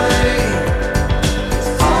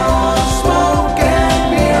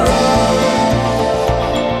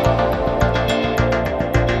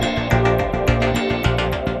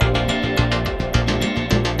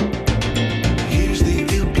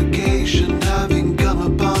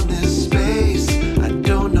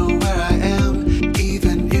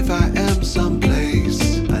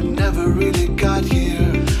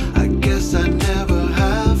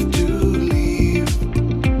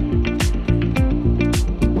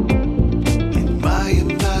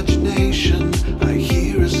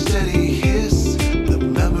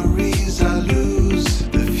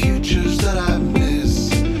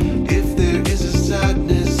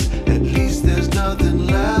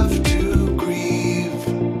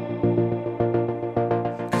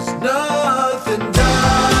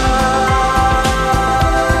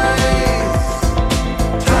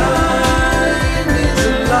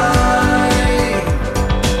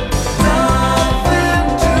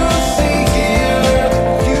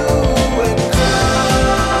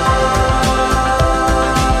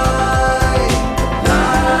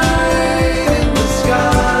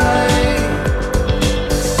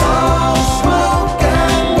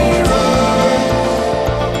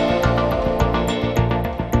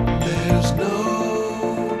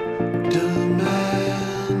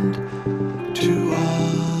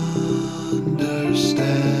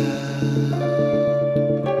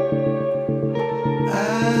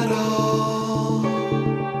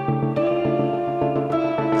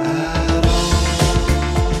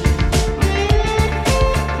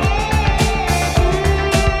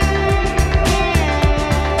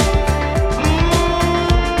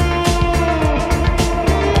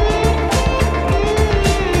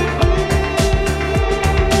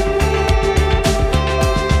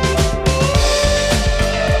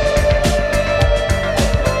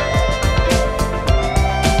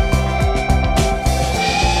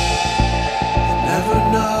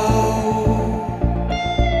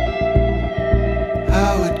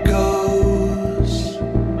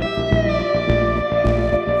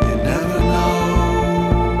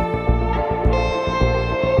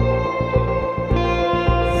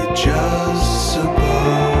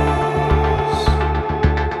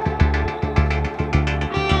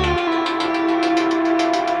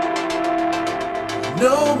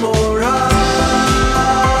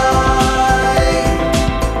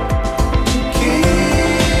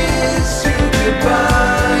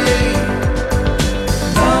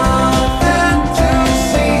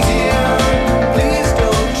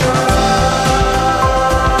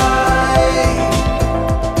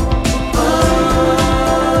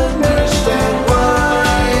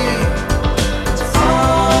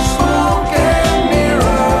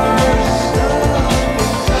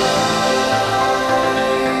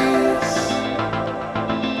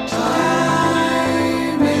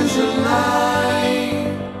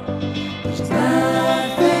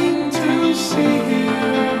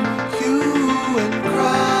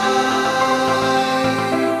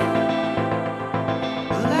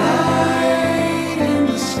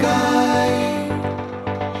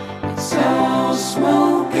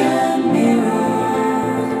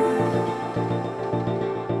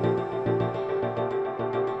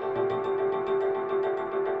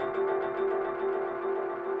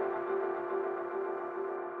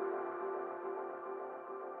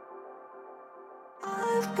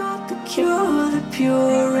 cure, the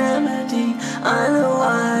pure remedy. I know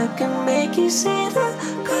I can make you see the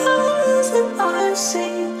colors that I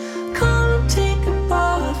see. Come take a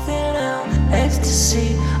bath in our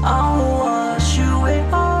ecstasy. I'll wash away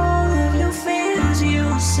all of your fears,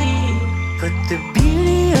 you'll see. Put the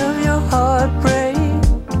beauty of your heartbreak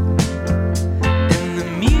in the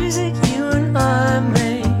music you and I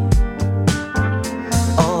made.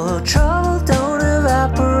 Although trouble don't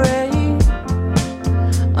evaporate,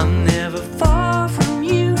 I'm never far from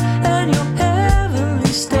you and your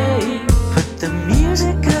heavenly state. Put the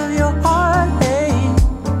music of your heartache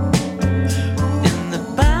in the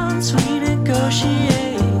balance we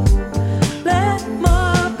negotiate. Let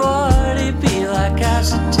my body be like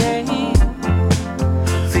acetate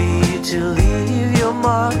for you to leave your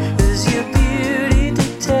mark as your beauty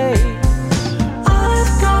dictates.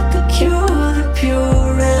 I've got the cure, the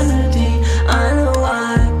pure remedy. I know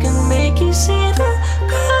I can make you see the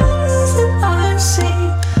colors that I see.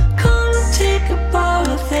 Come take a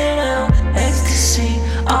bath in our ecstasy.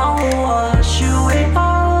 I'll wash away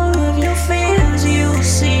all of your fears, you'll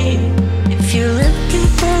see. If you're looking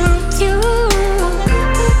for a cure,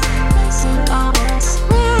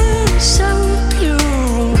 so pure.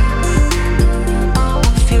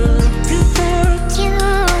 If you're looking for a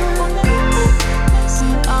cure,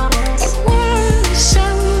 so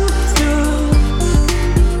pure.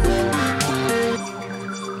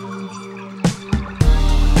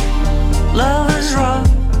 Lovers rock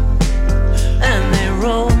and they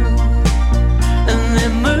roll, and their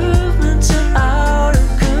movements are out of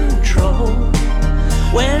control.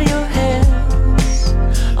 When your head's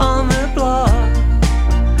on the block,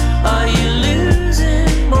 are you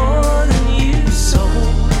losing more than you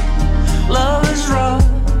sold? Lovers rock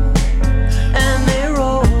and they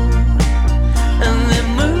roll, and their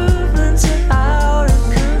movements are out of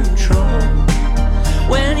control.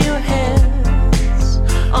 When your head's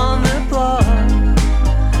on the block,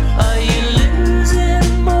 are you losing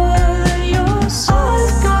more than your soul?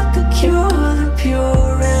 I've got the cure, the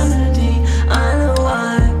pure remedy. I know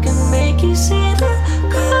I can make you see the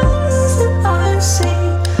colors that I see.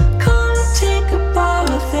 Come take a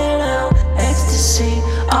bath in our ecstasy.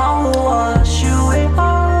 I'll wash away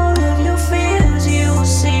all of your fears, you'll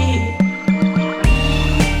see.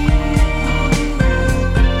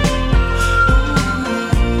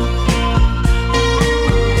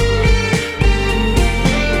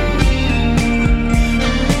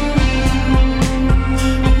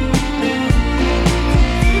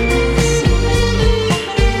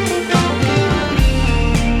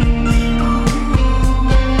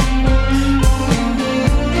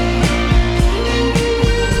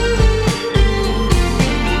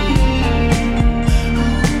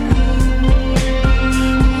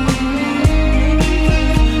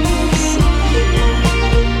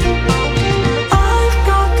 I've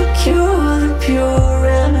got the cure, the pure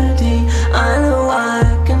remedy. I know I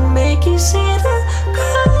can make you see the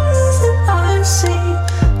colors that I see.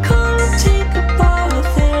 Come take a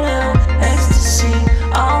bath in our ecstasy.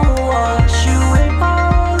 I'll wash away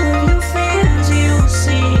all of your fears, you'll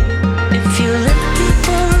see. If you're looking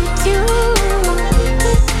for a cure,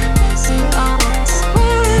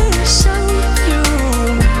 so pure.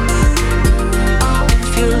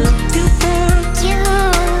 If you're looking for a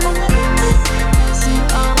cure, so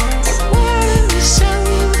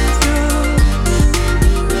pure.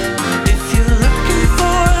 If you're looking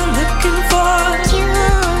for a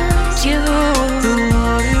cure, the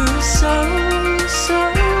water is so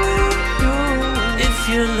pure. If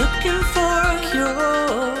you're looking for a cure,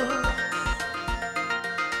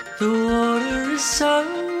 the water is so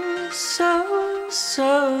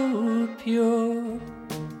pure.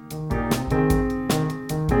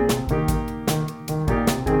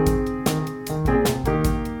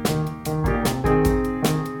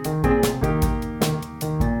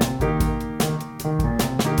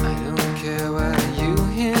 I don't care whether you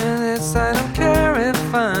hear this, I don't care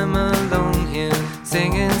if I'm alone here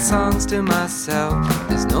singing songs to myself.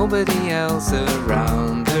 There's nobody else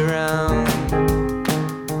around.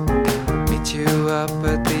 Meet you up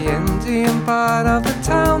at the Indian part of the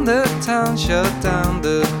town. The town shut down,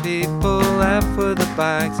 the people left with the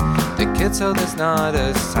bags, the kids, so there's not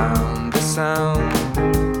a sound.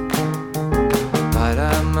 But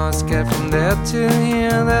I must get from there to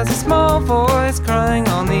here. There's a small voice crying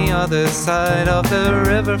on the other side of the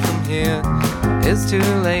river from here. It's too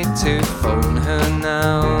late to phone her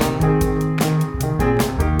now.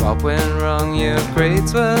 What went wrong? Your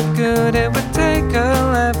grades were good. It would take a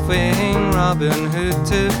left-wing Robin Hood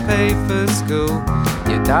to pay for school.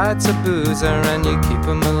 Your dad's a boozer and you keep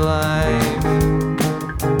him alive.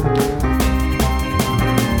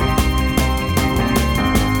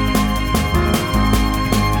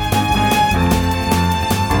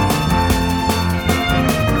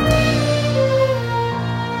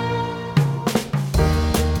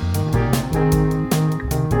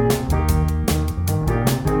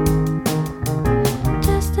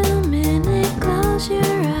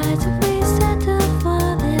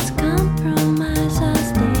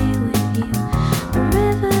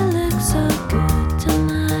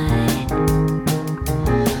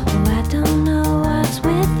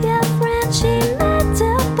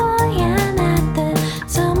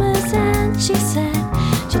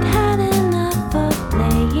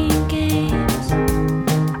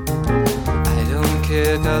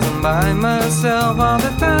 I'm by myself on the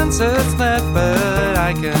dancer's net, but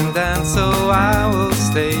I can dance, so I will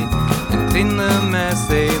stay and clean the mess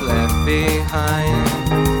they left behind.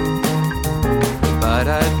 But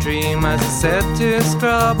I dream as I set to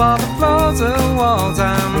scrub all the floors and walls.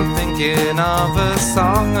 I'm thinking of a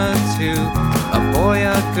song or two, a boy,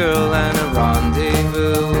 a girl, and a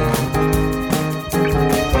rendezvous.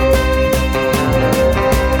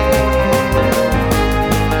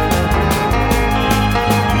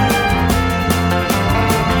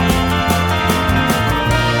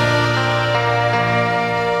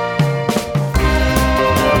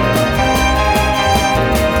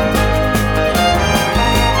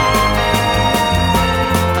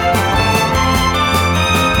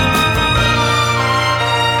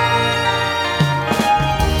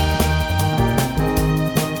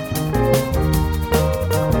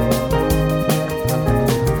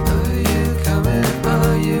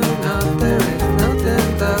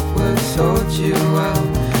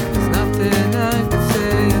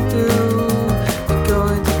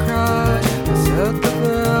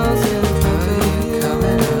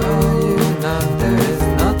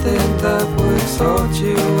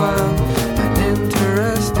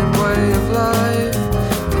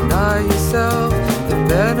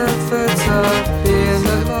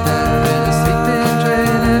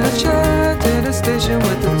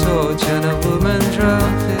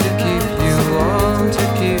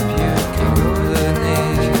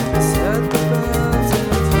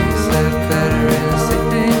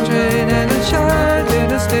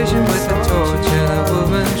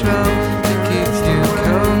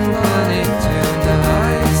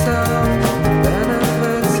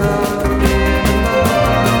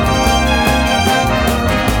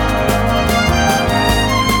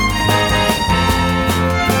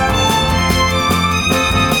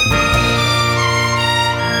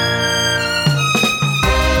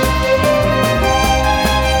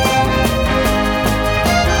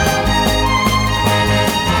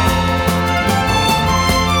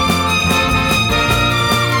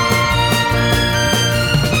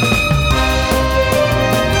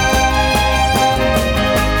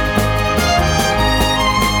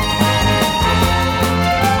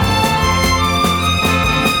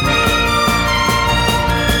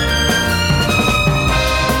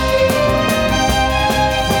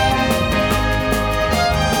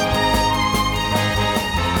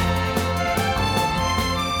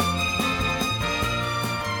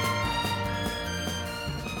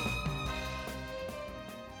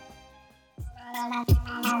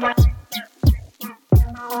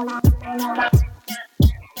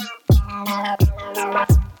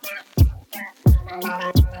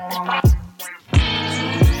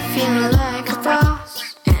 Feeling like a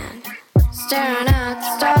boss and staring at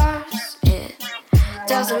the stars. It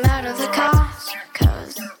doesn't matter the cost,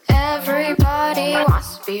 'cause everybody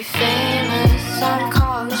wants to be famous. I'm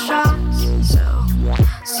calling the shots, so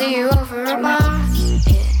see you over at Mars.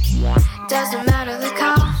 It doesn't matter the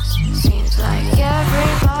cost, seems like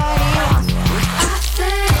everybody wants to be. I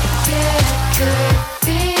think it could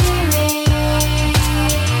be me.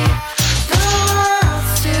 The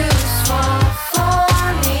world's too small for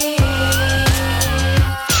me.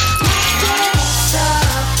 My face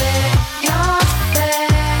up in your face,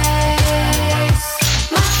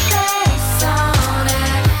 my face on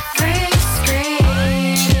every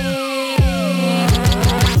screen.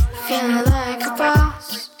 Feeling like a boss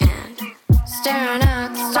and staring at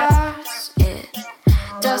the stars. It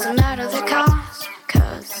doesn't matter the cost,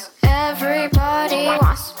 'cause everybody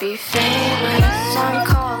wants to be famous. I'm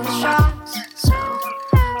calling the shots, so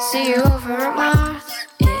see you over at Mars.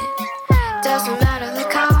 It doesn't matter the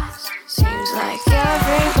cost, seems like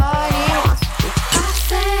everybody wants to be. I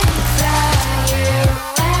think that you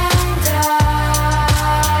and I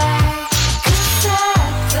could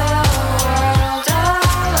set the world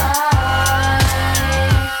alight,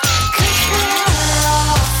 'cause we're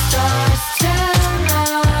all stars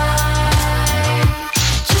tonight.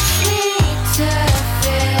 Just need to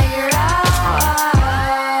figure out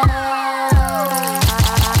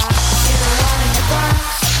feeling like a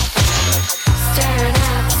boss, staring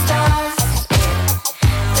at the stars. It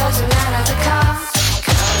doesn't matter the cost,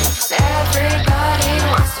 'cause everybody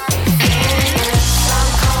wants to be famous. I'm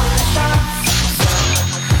calling the shots, so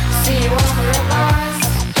see you over at Mars.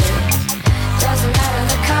 It doesn't matter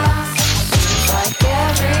the cost, seems like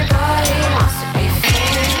everybody wants to be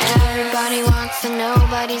famous. Everybody wants and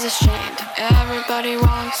nobody's ashamed. Everybody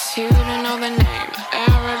wants you to know the name.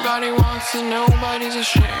 Everybody wants and nobody's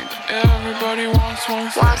ashamed. Everybody wants to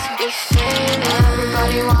be famous.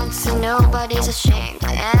 Everybody wants and nobody's ashamed.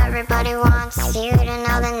 Everybody wants you to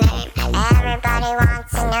know the name. Everybody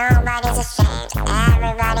wants to know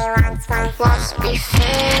be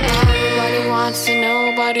famous. Everybody wants to,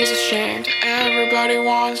 nobody's ashamed. Everybody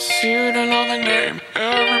wants you to know the name.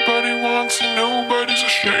 Everybody wants to, nobody's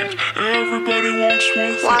ashamed. Everybody wants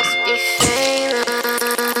one thing. Wants to be famous.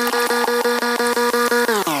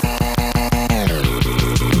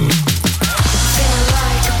 Feeling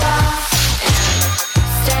like a boss,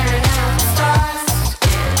 staring at the stars.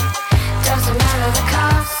 Doesn't matter the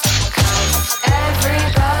cost, 'cause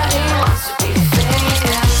everybody wants to be famous.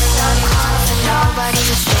 Everybody wants to, nobody's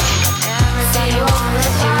ashamed. Everybody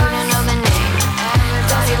wants you to know the name.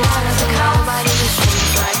 Everybody wants to, nobody's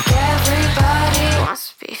ashamed. Like everybody wants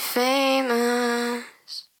to be famous.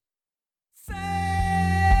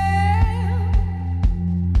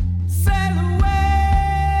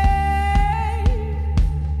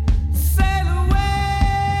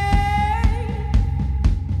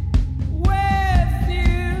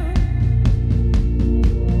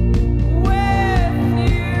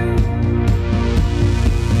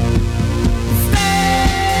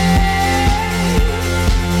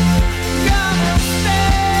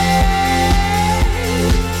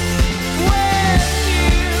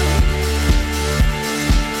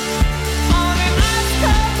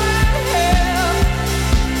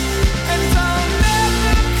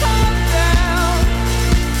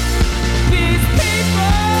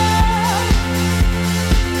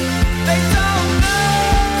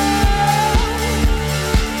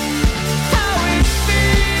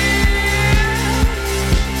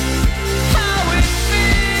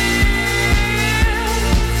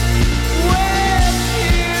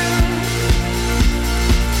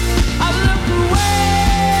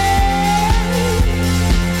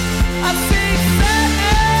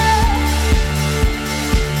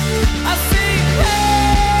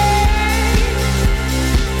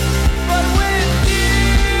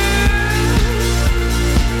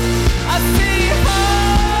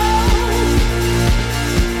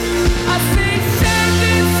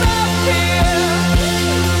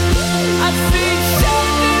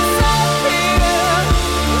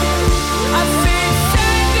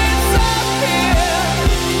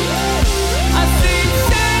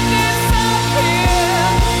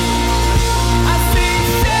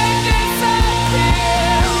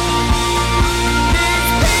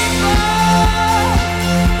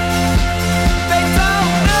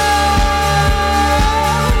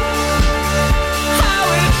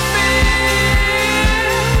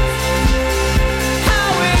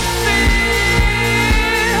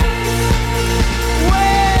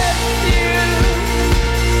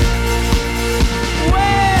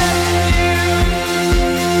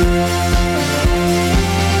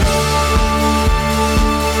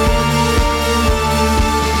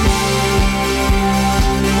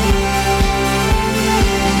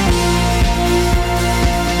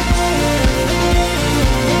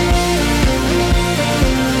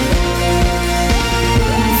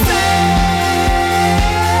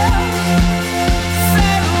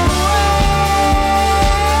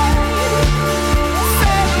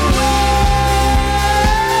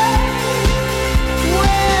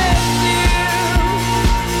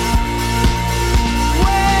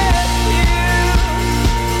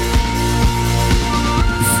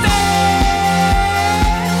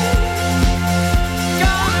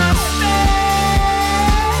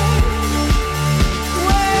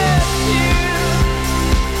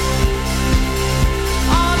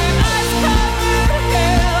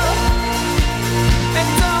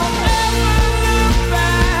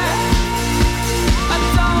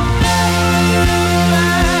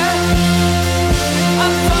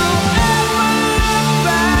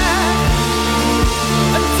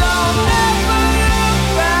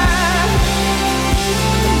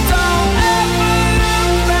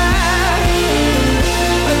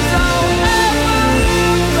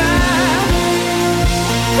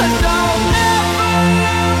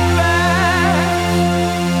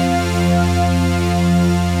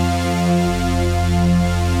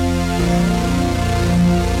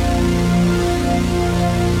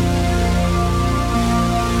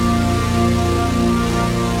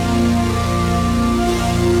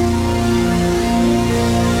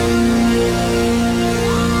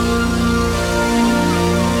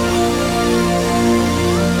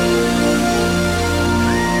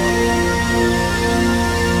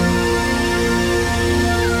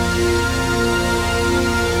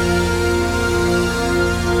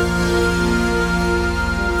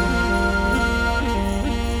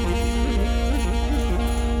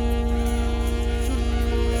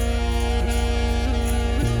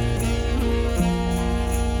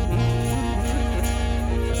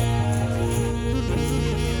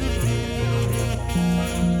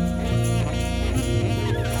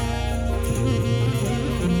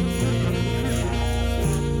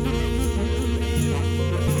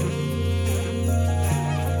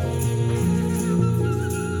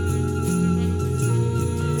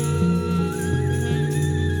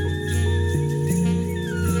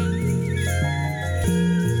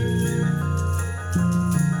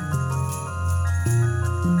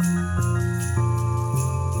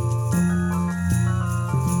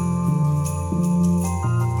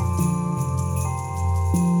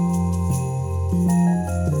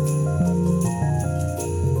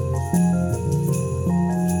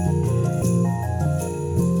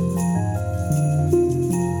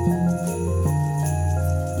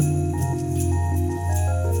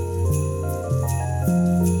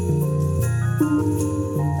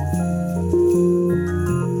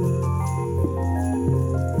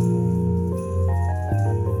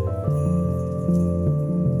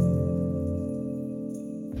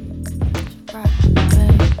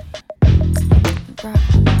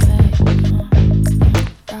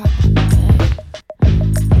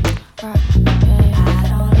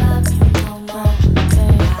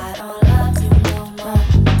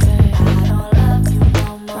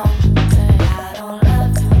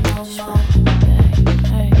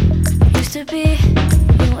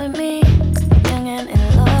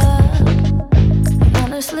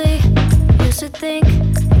 think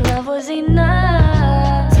love was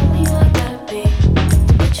enough. Tell me what I gotta be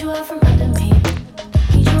to get you out from under me.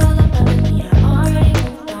 Need you all up under me. I already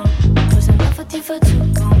moved on. Was in love with you for too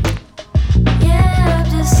long. Yeah, I'm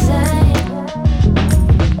just saying.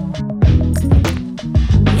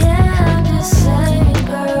 Yeah, I'm just saying,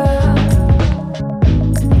 girl.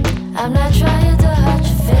 I'm not trying to hurt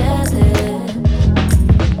your feelings,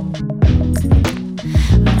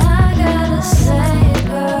 but I gotta say,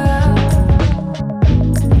 girl,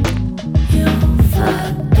 you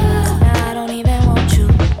fucked up. I don't even want you.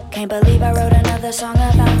 Can't believe I wrote another song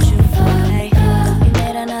about you. Hey, you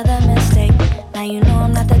made another mistake. Now you know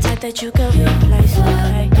I'm not the type that you could replace.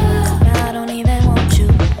 Hey, now I don't even want you,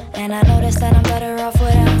 and I notice that I'm better off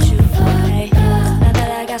without you. Hey, now that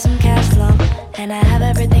I got some cash flow, and I have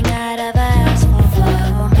everything I'd ever asked for.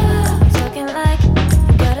 Talking like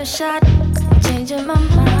I got a shot at changing my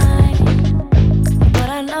mind, but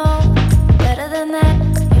I know better than that.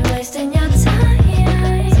 You're wasting your time.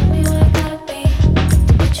 Tell me what I gotta be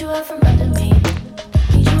to get you out from under me.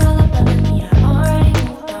 Need you all up under me. I already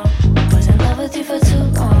moved on. Was in love with you for too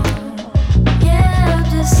long. Yeah, I'm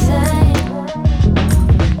just saying.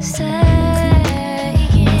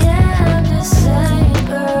 Yeah, I'm just saying,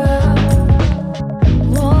 girl.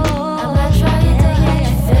 I'm not trying to hurt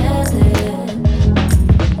your feelings.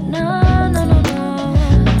 No.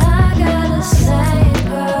 I gotta say,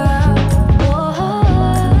 girl.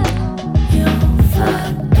 You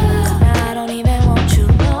fucked up. I don't even want you.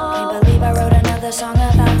 Can't believe I wrote another song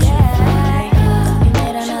about you. You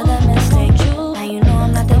made another mistake. Now you know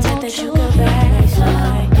I'm not the type that you could replace.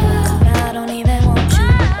 Now I don't even want you,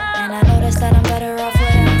 and I notice that I'm better off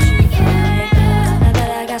without you. Now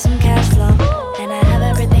that I got some cash flow, and I have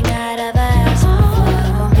everything I'd ever asked for.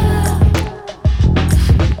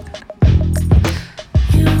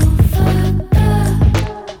 You fucked up.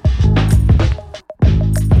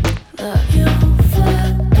 Look, you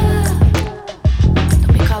fucked up.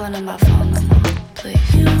 Don't be calling on my phone no more,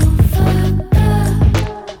 please. You fucked up.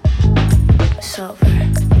 It's over.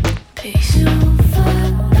 Peace. You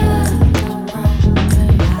fucked up. I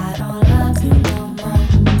don't love you no more.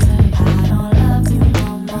 I don't love you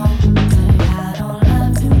no more. I don't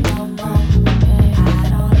love you no more. I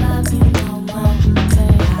don't love you no more.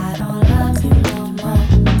 I don't love you no more.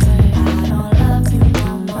 I don't love you no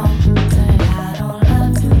more. I don't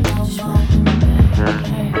love you no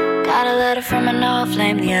more. Got a letter from an old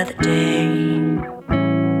flame the other day.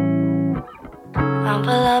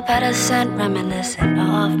 Envelope had a scent reminiscent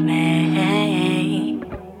of me.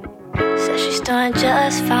 Says she's doing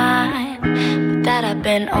just fine, but that I've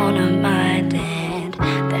been on her mind, and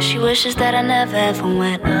that she wishes that I never ever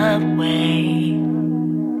went away.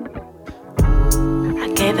 I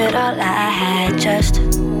gave it all I had just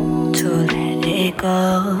to let it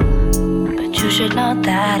go, but you should know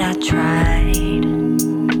that I tried.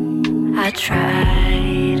 I tried.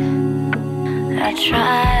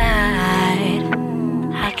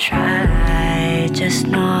 Just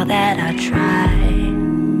know that I tried.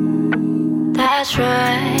 That's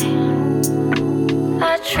right.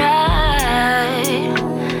 I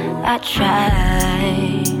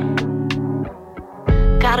tried.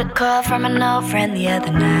 Got a call from an old friend the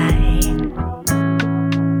other night.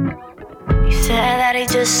 He said that he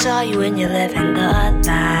just saw you and you're living the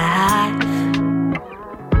life.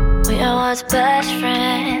 We were once best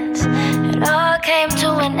friends. It all came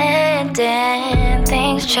to an end and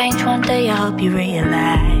things changed one day. I hope you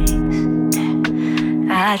realize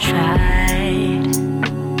I tried.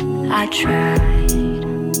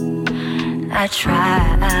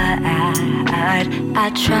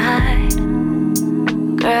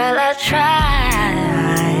 Girl, I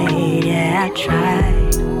tried. Yeah, I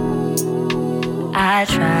tried.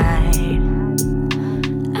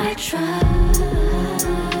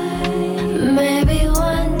 Maybe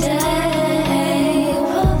one day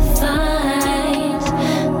we'll find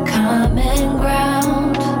common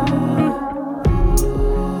ground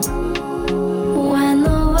when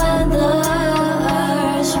the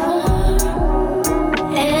weather's warm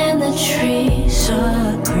and the trees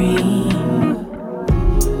are green.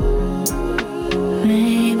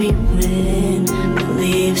 Maybe when the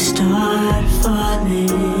leaves start falling.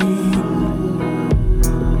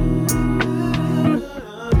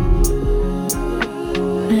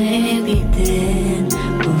 Maybe then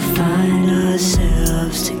we'll find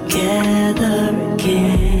ourselves together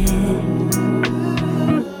again.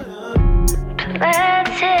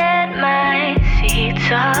 Planted my seeds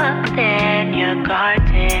all in your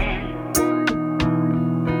garden.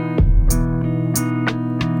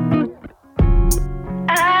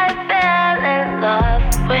 I fell in love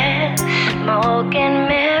with smoke and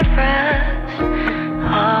mirrors.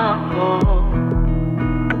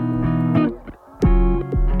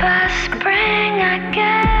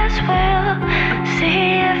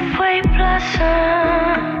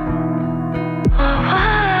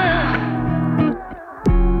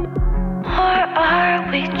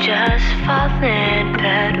 falling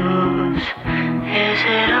petals. Is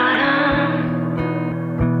it autumn?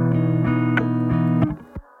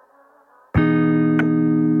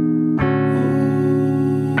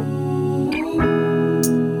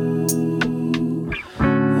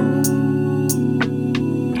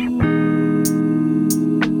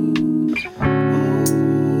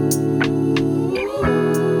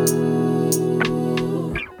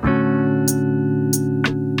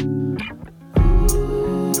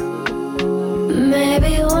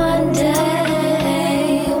 Maybe one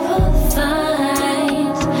day we'll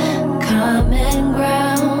find common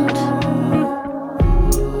ground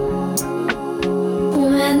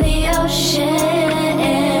when the ocean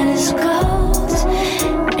is cold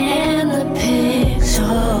and the pigs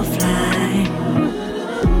all fly.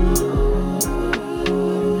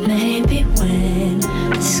 Maybe when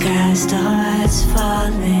the sky starts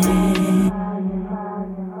falling.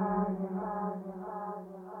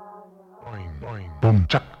 Boom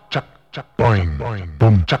chuck chuck chuck boing boing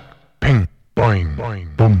boom chuck ping boing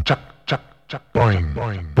boing boom chuck chuck chuck boing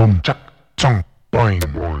boing boom chuck chong boing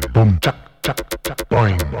boom chuck chuck chuck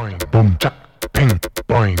boing boing boom chuck ping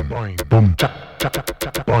boing boing boom chuck chuck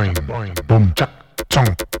chuck boing boing boom chuck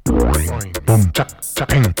chong boing boom chuck chuck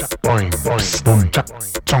ping boing boing boom chuck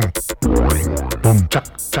chong boom chuck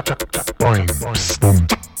chuck chuck boing boom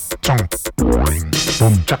chuck chong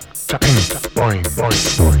boom chuck chuck ping boing boing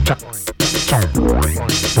boom chuck chong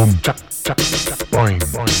boom chuck chuck chuck boing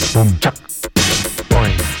boom chuck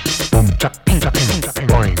boing boom chuck ping ping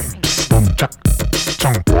boing boom chuck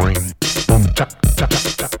chong boing boom chuck chuck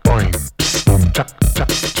chuck boing boom chuck chuck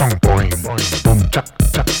chong boing boom chuck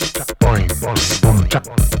chuck chuck boing boom chuck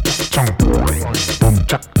chong boom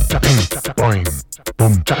chuck chuck ping boing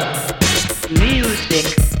boom chuck. Music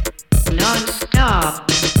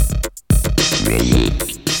non-stop.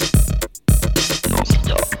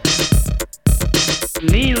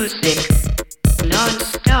 Music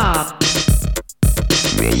non-stop.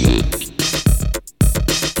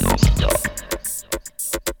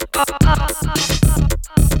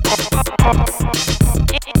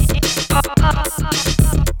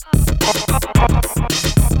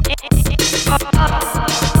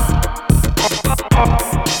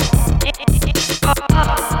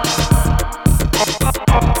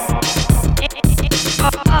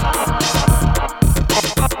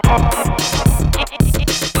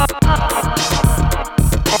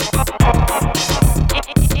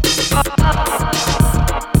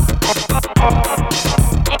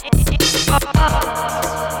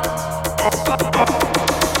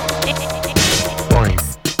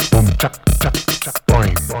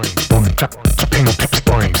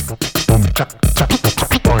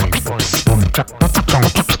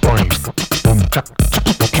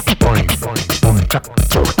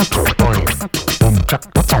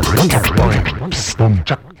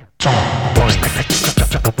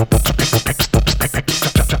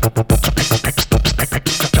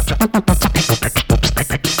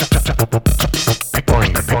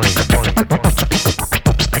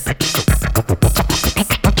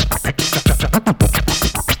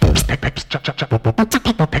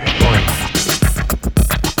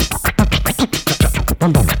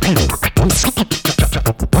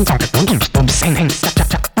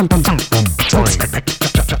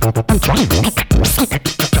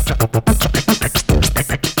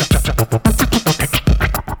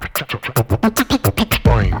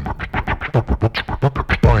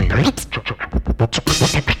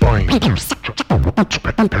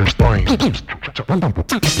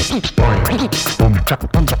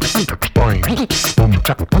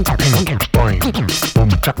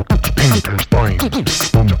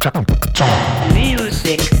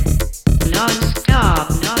 Music non-stop,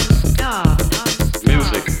 non-stop,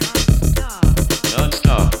 Music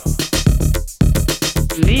non-stop.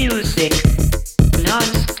 Music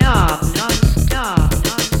non-stop, non-stop,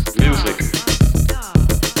 Music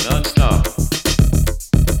non-stop.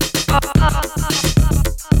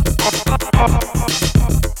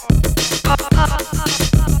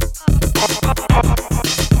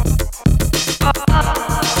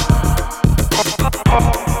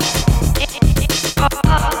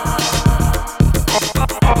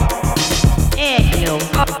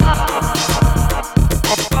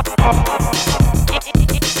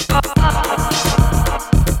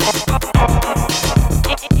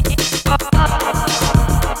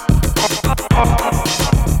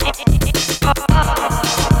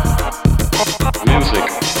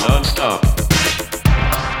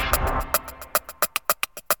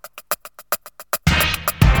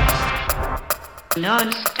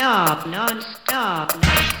 Non-stop, non-stop,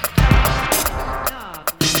 non-stop,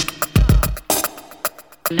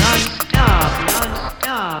 non-stop.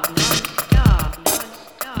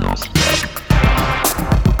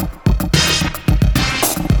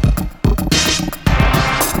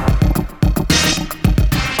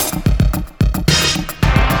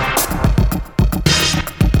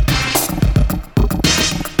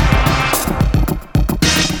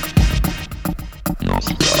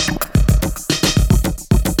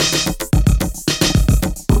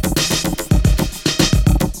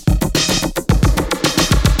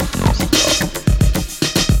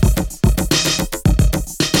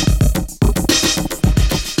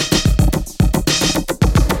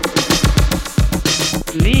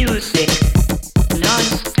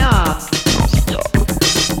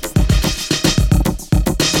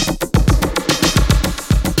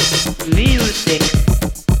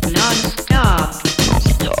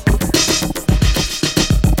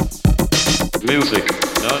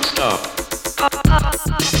 stop.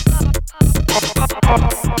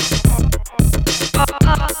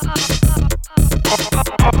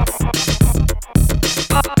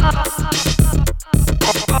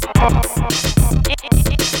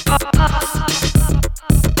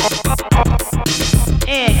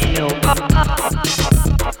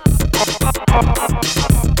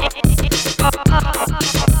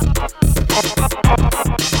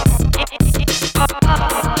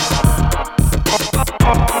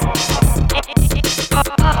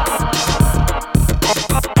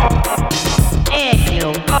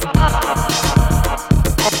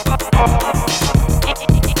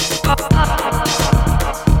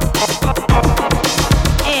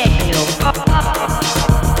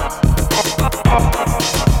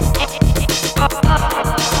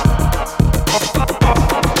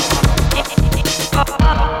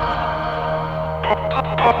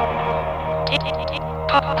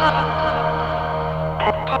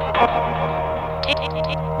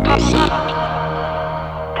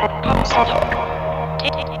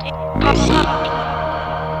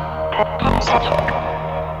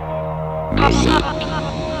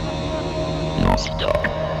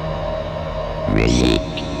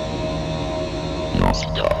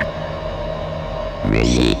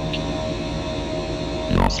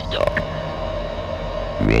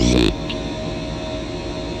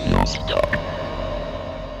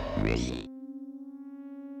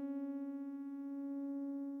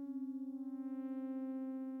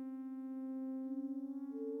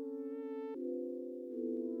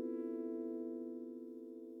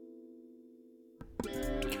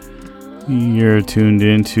 You're tuned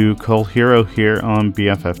into Cult Hero here on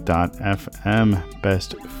BFF.FM.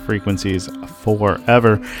 Best frequencies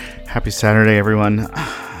forever. Happy Saturday, everyone.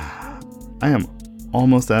 I am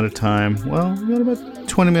almost out of time. Well, we got about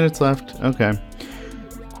 20 minutes left. Okay.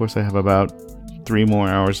 Of course, I have about 3 more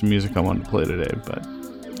hours of music I want to play today, but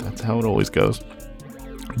that's how it always goes.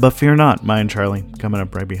 But fear not, Maya and Charlie coming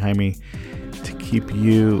up right behind me to keep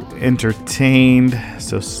you entertained.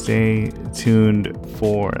 So stay tuned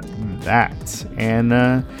for that. And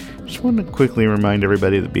just want to quickly remind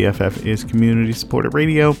everybody that BFF is community supported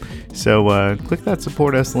radio. So click that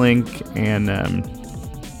support us link and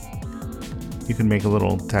you can make a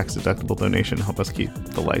little tax deductible donation to help us keep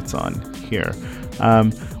the lights on here.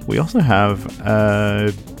 We also have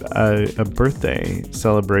a birthday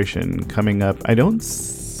celebration coming up. I don't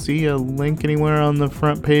see a link anywhere on the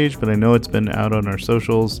front page, but I know it's been out on our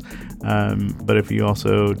socials. But if you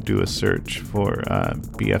also do a search for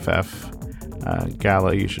BFF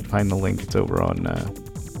Gala, you should find the link. It's over on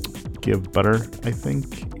Give Butter, I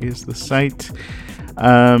think is the site.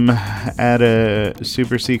 At a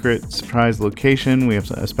super secret surprise location, we have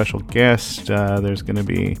a special guest. There's going to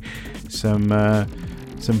be some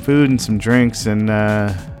food and some drinks and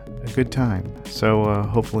a good time. So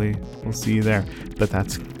hopefully we'll see you there. But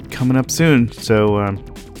that's coming up soon, so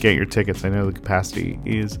get your tickets. I know the capacity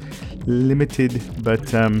is limited, but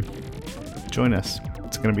join us.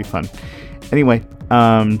 It's going to be fun. Anyway,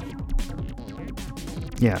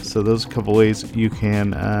 yeah, so those are a couple ways you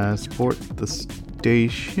can support the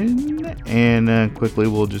station. And quickly,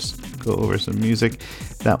 we'll just go over some music.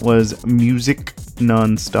 That was Music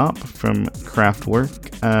Nonstop from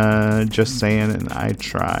Kraftwerk. Just Saying and I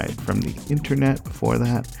Tried from the internet. Before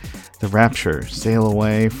that, The Rapture, Sail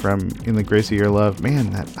Away from In the Grace of Your Love.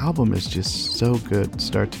 Man, that album is just so good,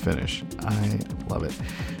 start to finish. I love it.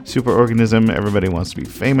 Superorganism, Everybody Wants to Be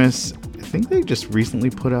Famous. I think they just recently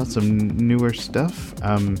put out some newer stuff.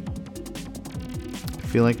 I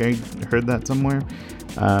feel like I heard that somewhere.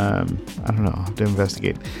 I don't know. I'll have to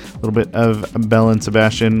investigate. A little bit of Belle and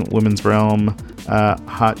Sebastian, Women's Realm,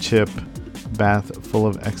 Hot Chip, Bath Full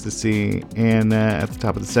of Ecstasy, and at the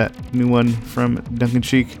top of the set, new one from Duncan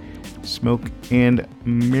Sheik, Smoke and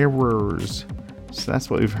Mirrors. So that's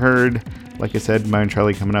what we've heard. Like I said, Maya and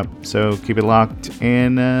Charlie coming up, so keep it locked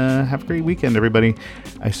and have a great weekend, everybody.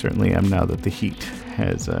 I certainly am now that the heat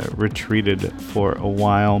has retreated for a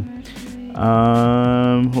while.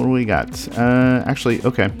 What do we got? Actually,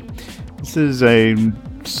 okay. This is a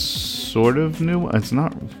sort of new. It's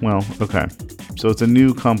not. Well, okay. So it's a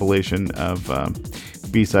new compilation of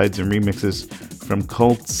B-sides and remixes from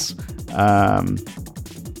Cults.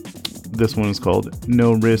 This one is called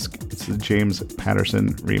No Risk. It's the James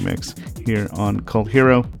Patterson remix here on Cult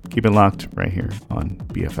Hero. Keep it locked right here on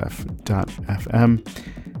BFF.FM.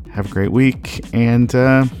 Have a great week, and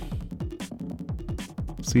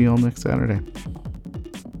see you all next Saturday.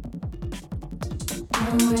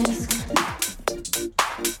 No risk.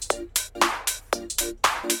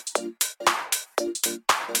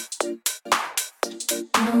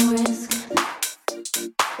 No risk.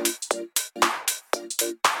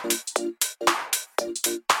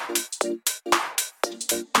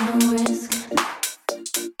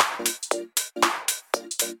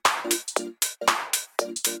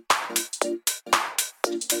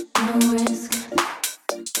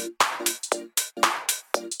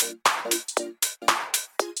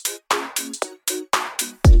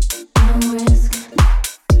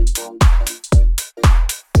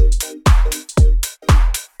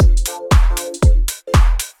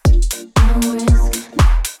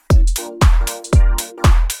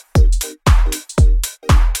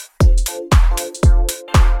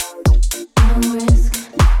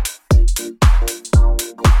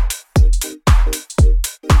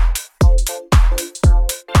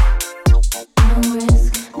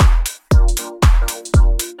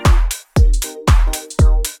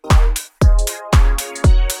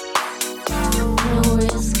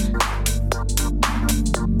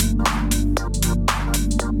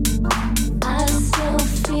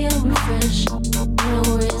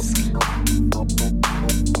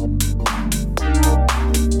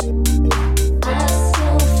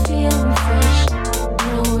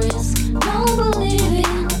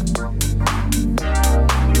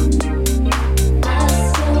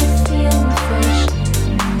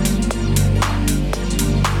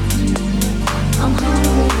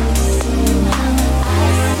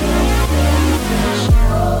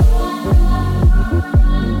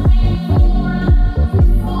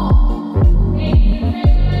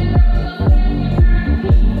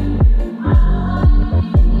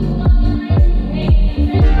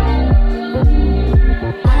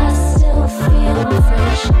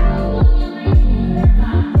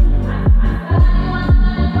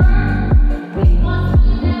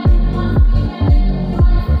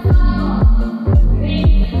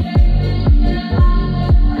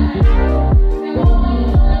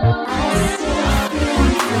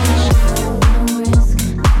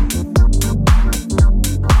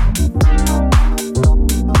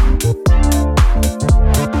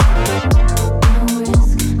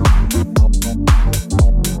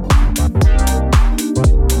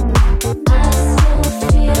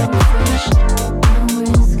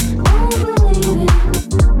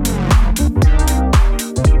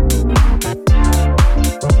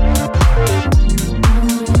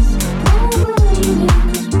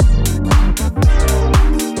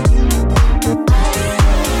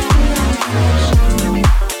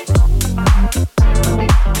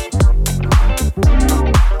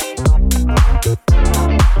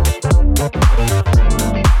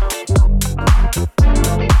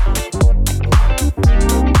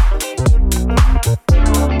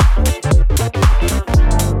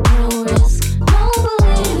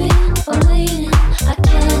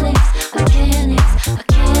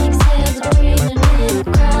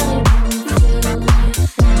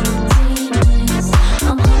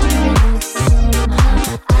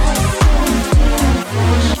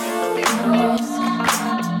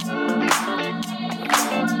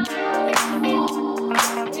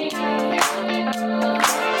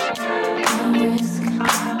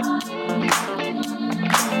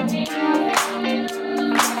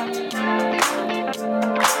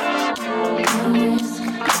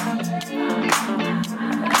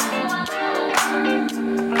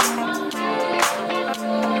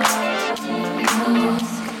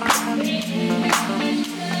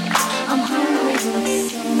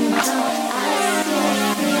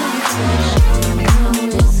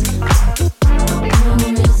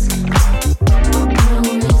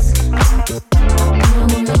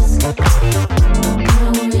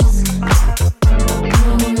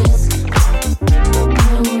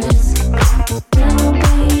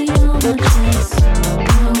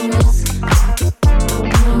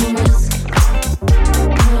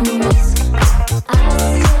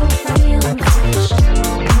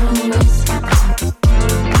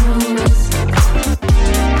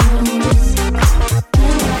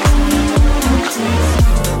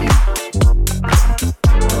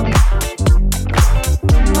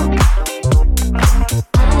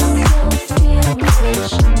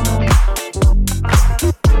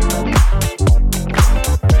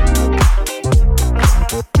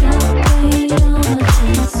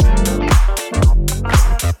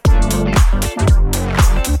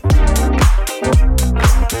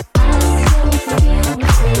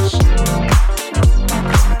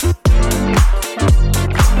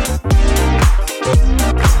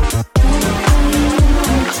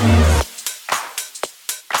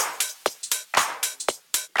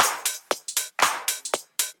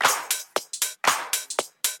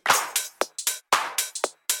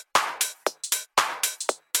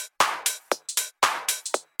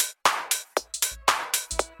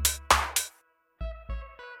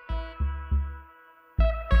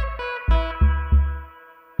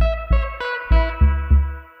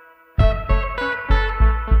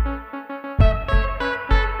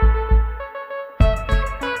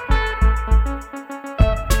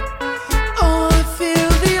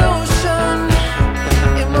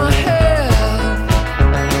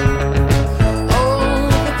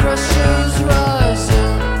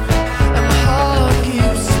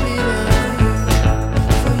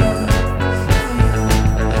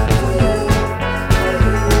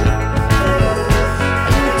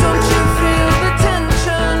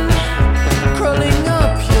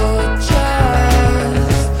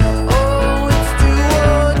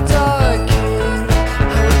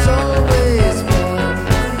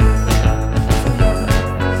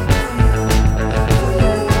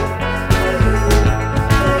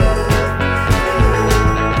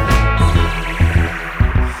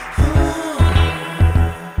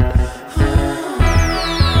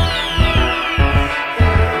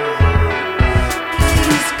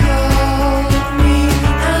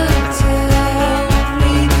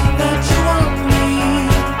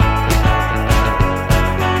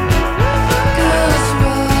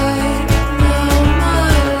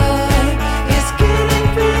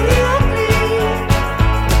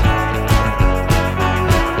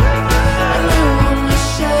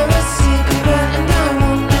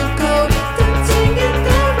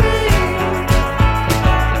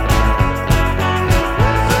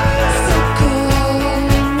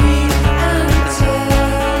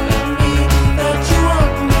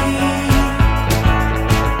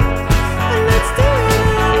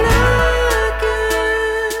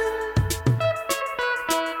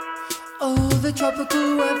 the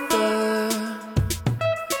tropical weather.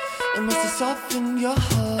 It must have softened your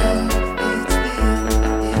heart. It's the end,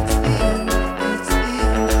 it's the end, it's the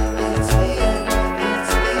end, it's the end,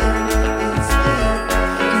 it's the end, it's the end.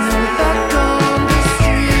 And now we're back on the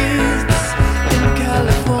streets in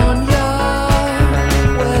California,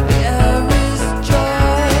 where the air is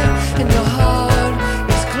dry and your heart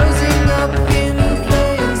is closing up in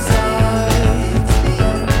plain sight. It's the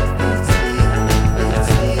end, it's the end,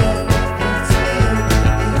 it's the end, it's the end,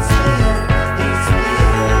 it's the end, it's the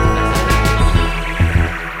end.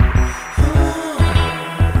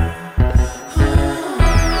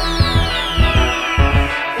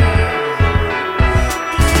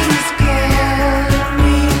 Please call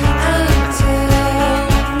me and tell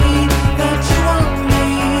me that you want me.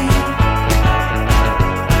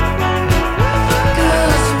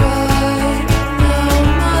 'Cause right now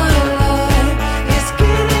my life is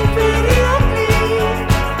getting pretty ugly,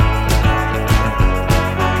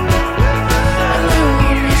 and I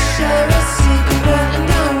wanna share a cigarette, and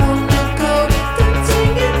I wanna go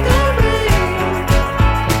dancing in the rain.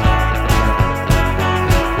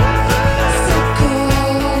 So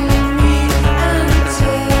call me and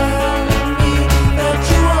tell me that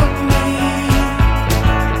you want me,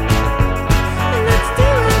 and let's do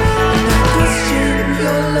it. And I question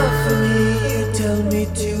your love for me. You tell me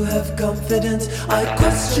to have confidence. I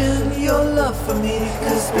question your love for me,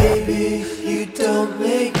 'cause baby, you don't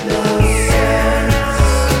make no sense.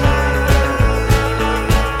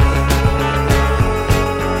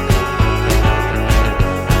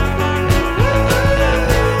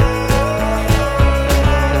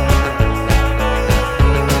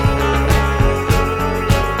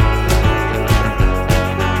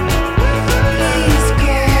 Please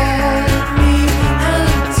call me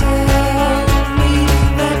and tell me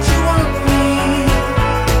that you want me.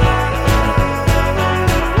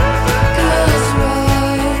 'Cause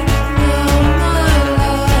right now my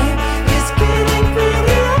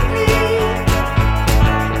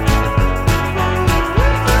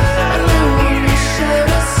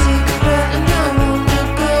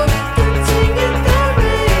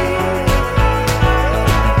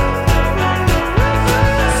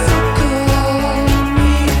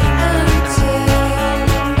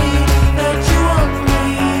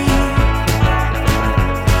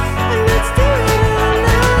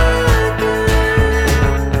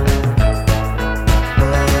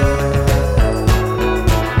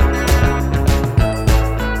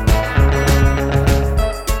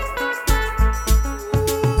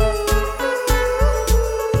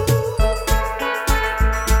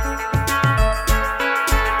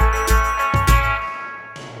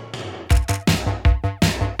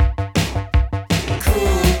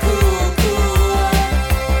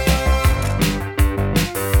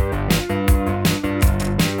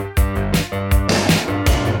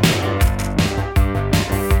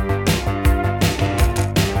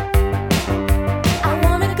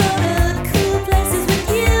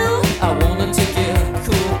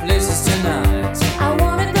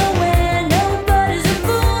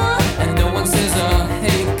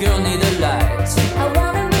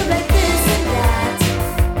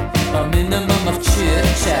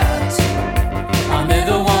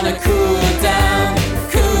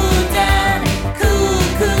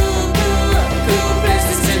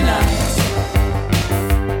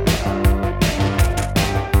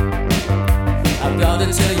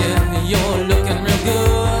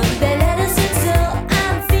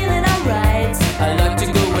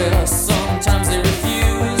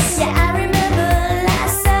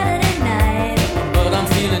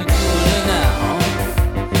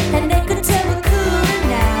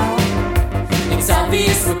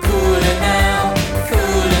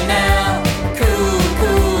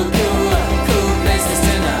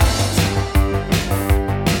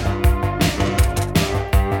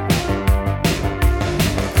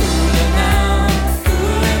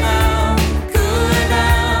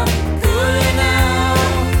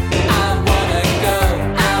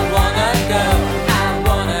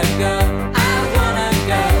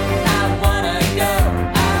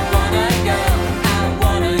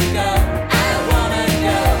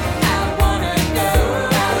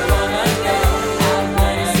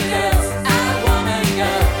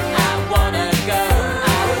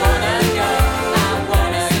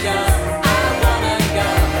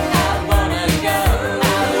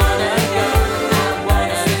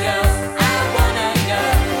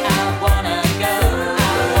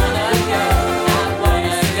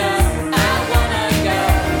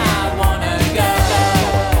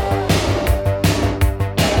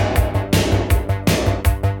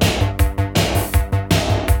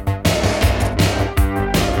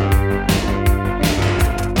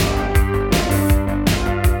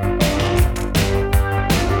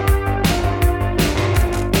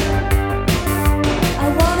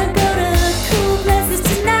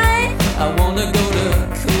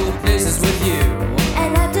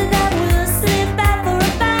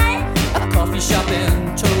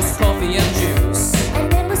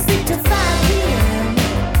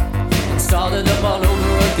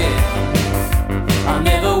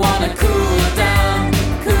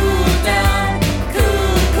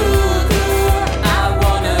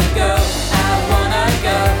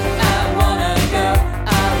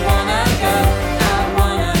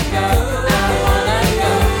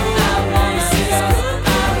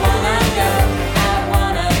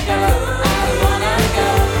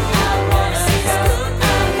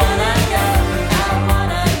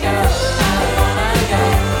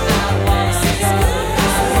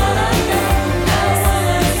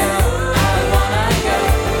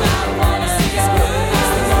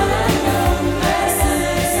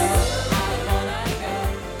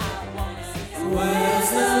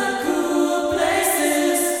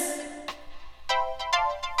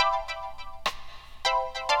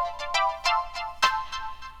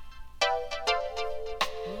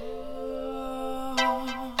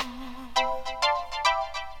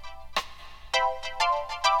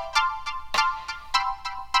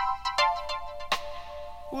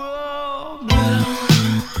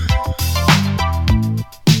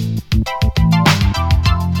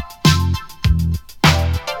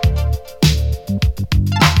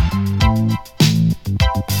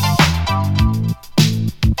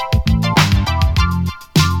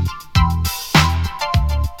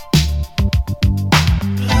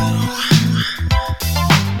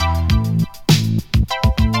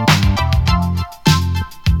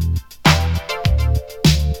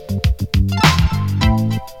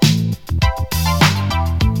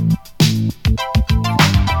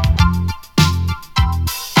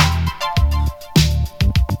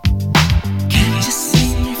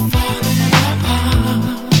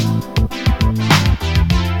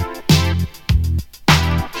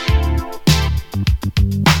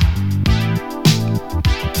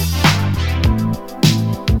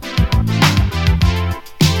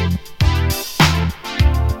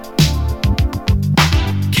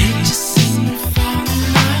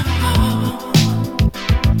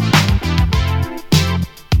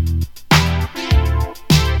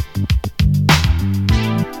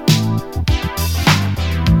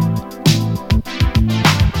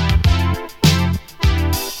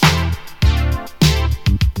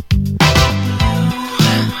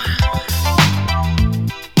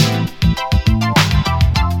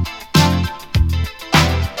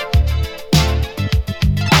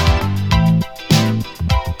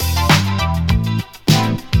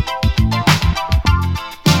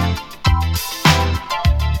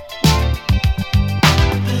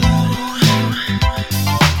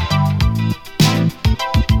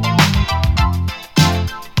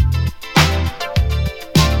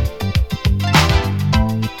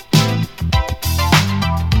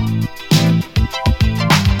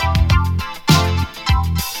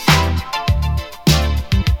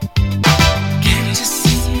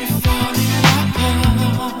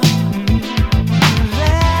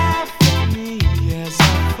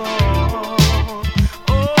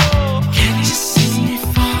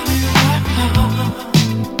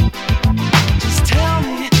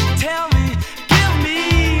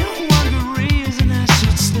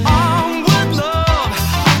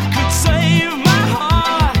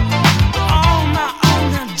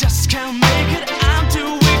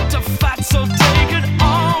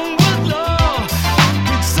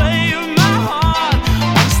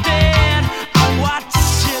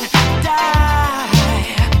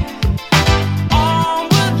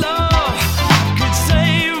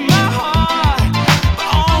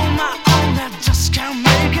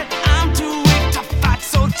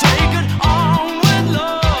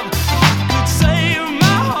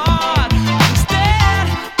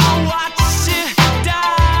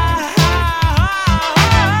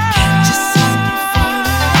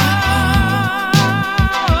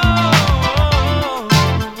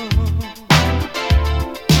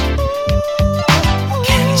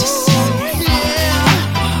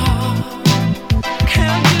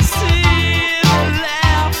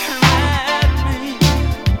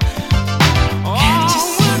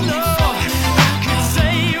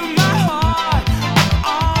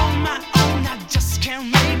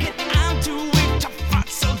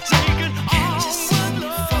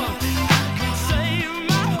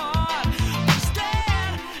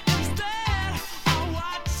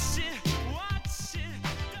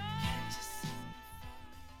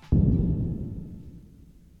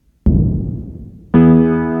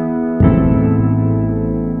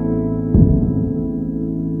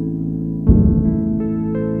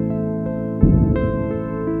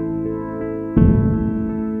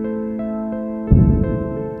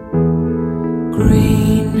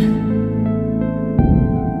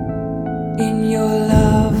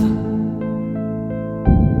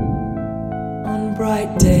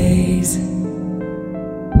bright days.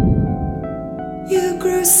 You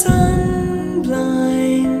grew sun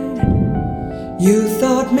blind. You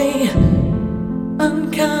thought me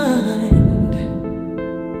unkind.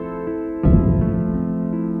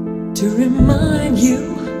 To remind you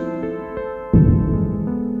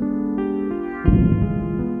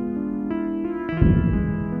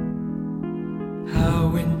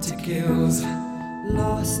how winter kills,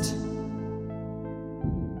 lost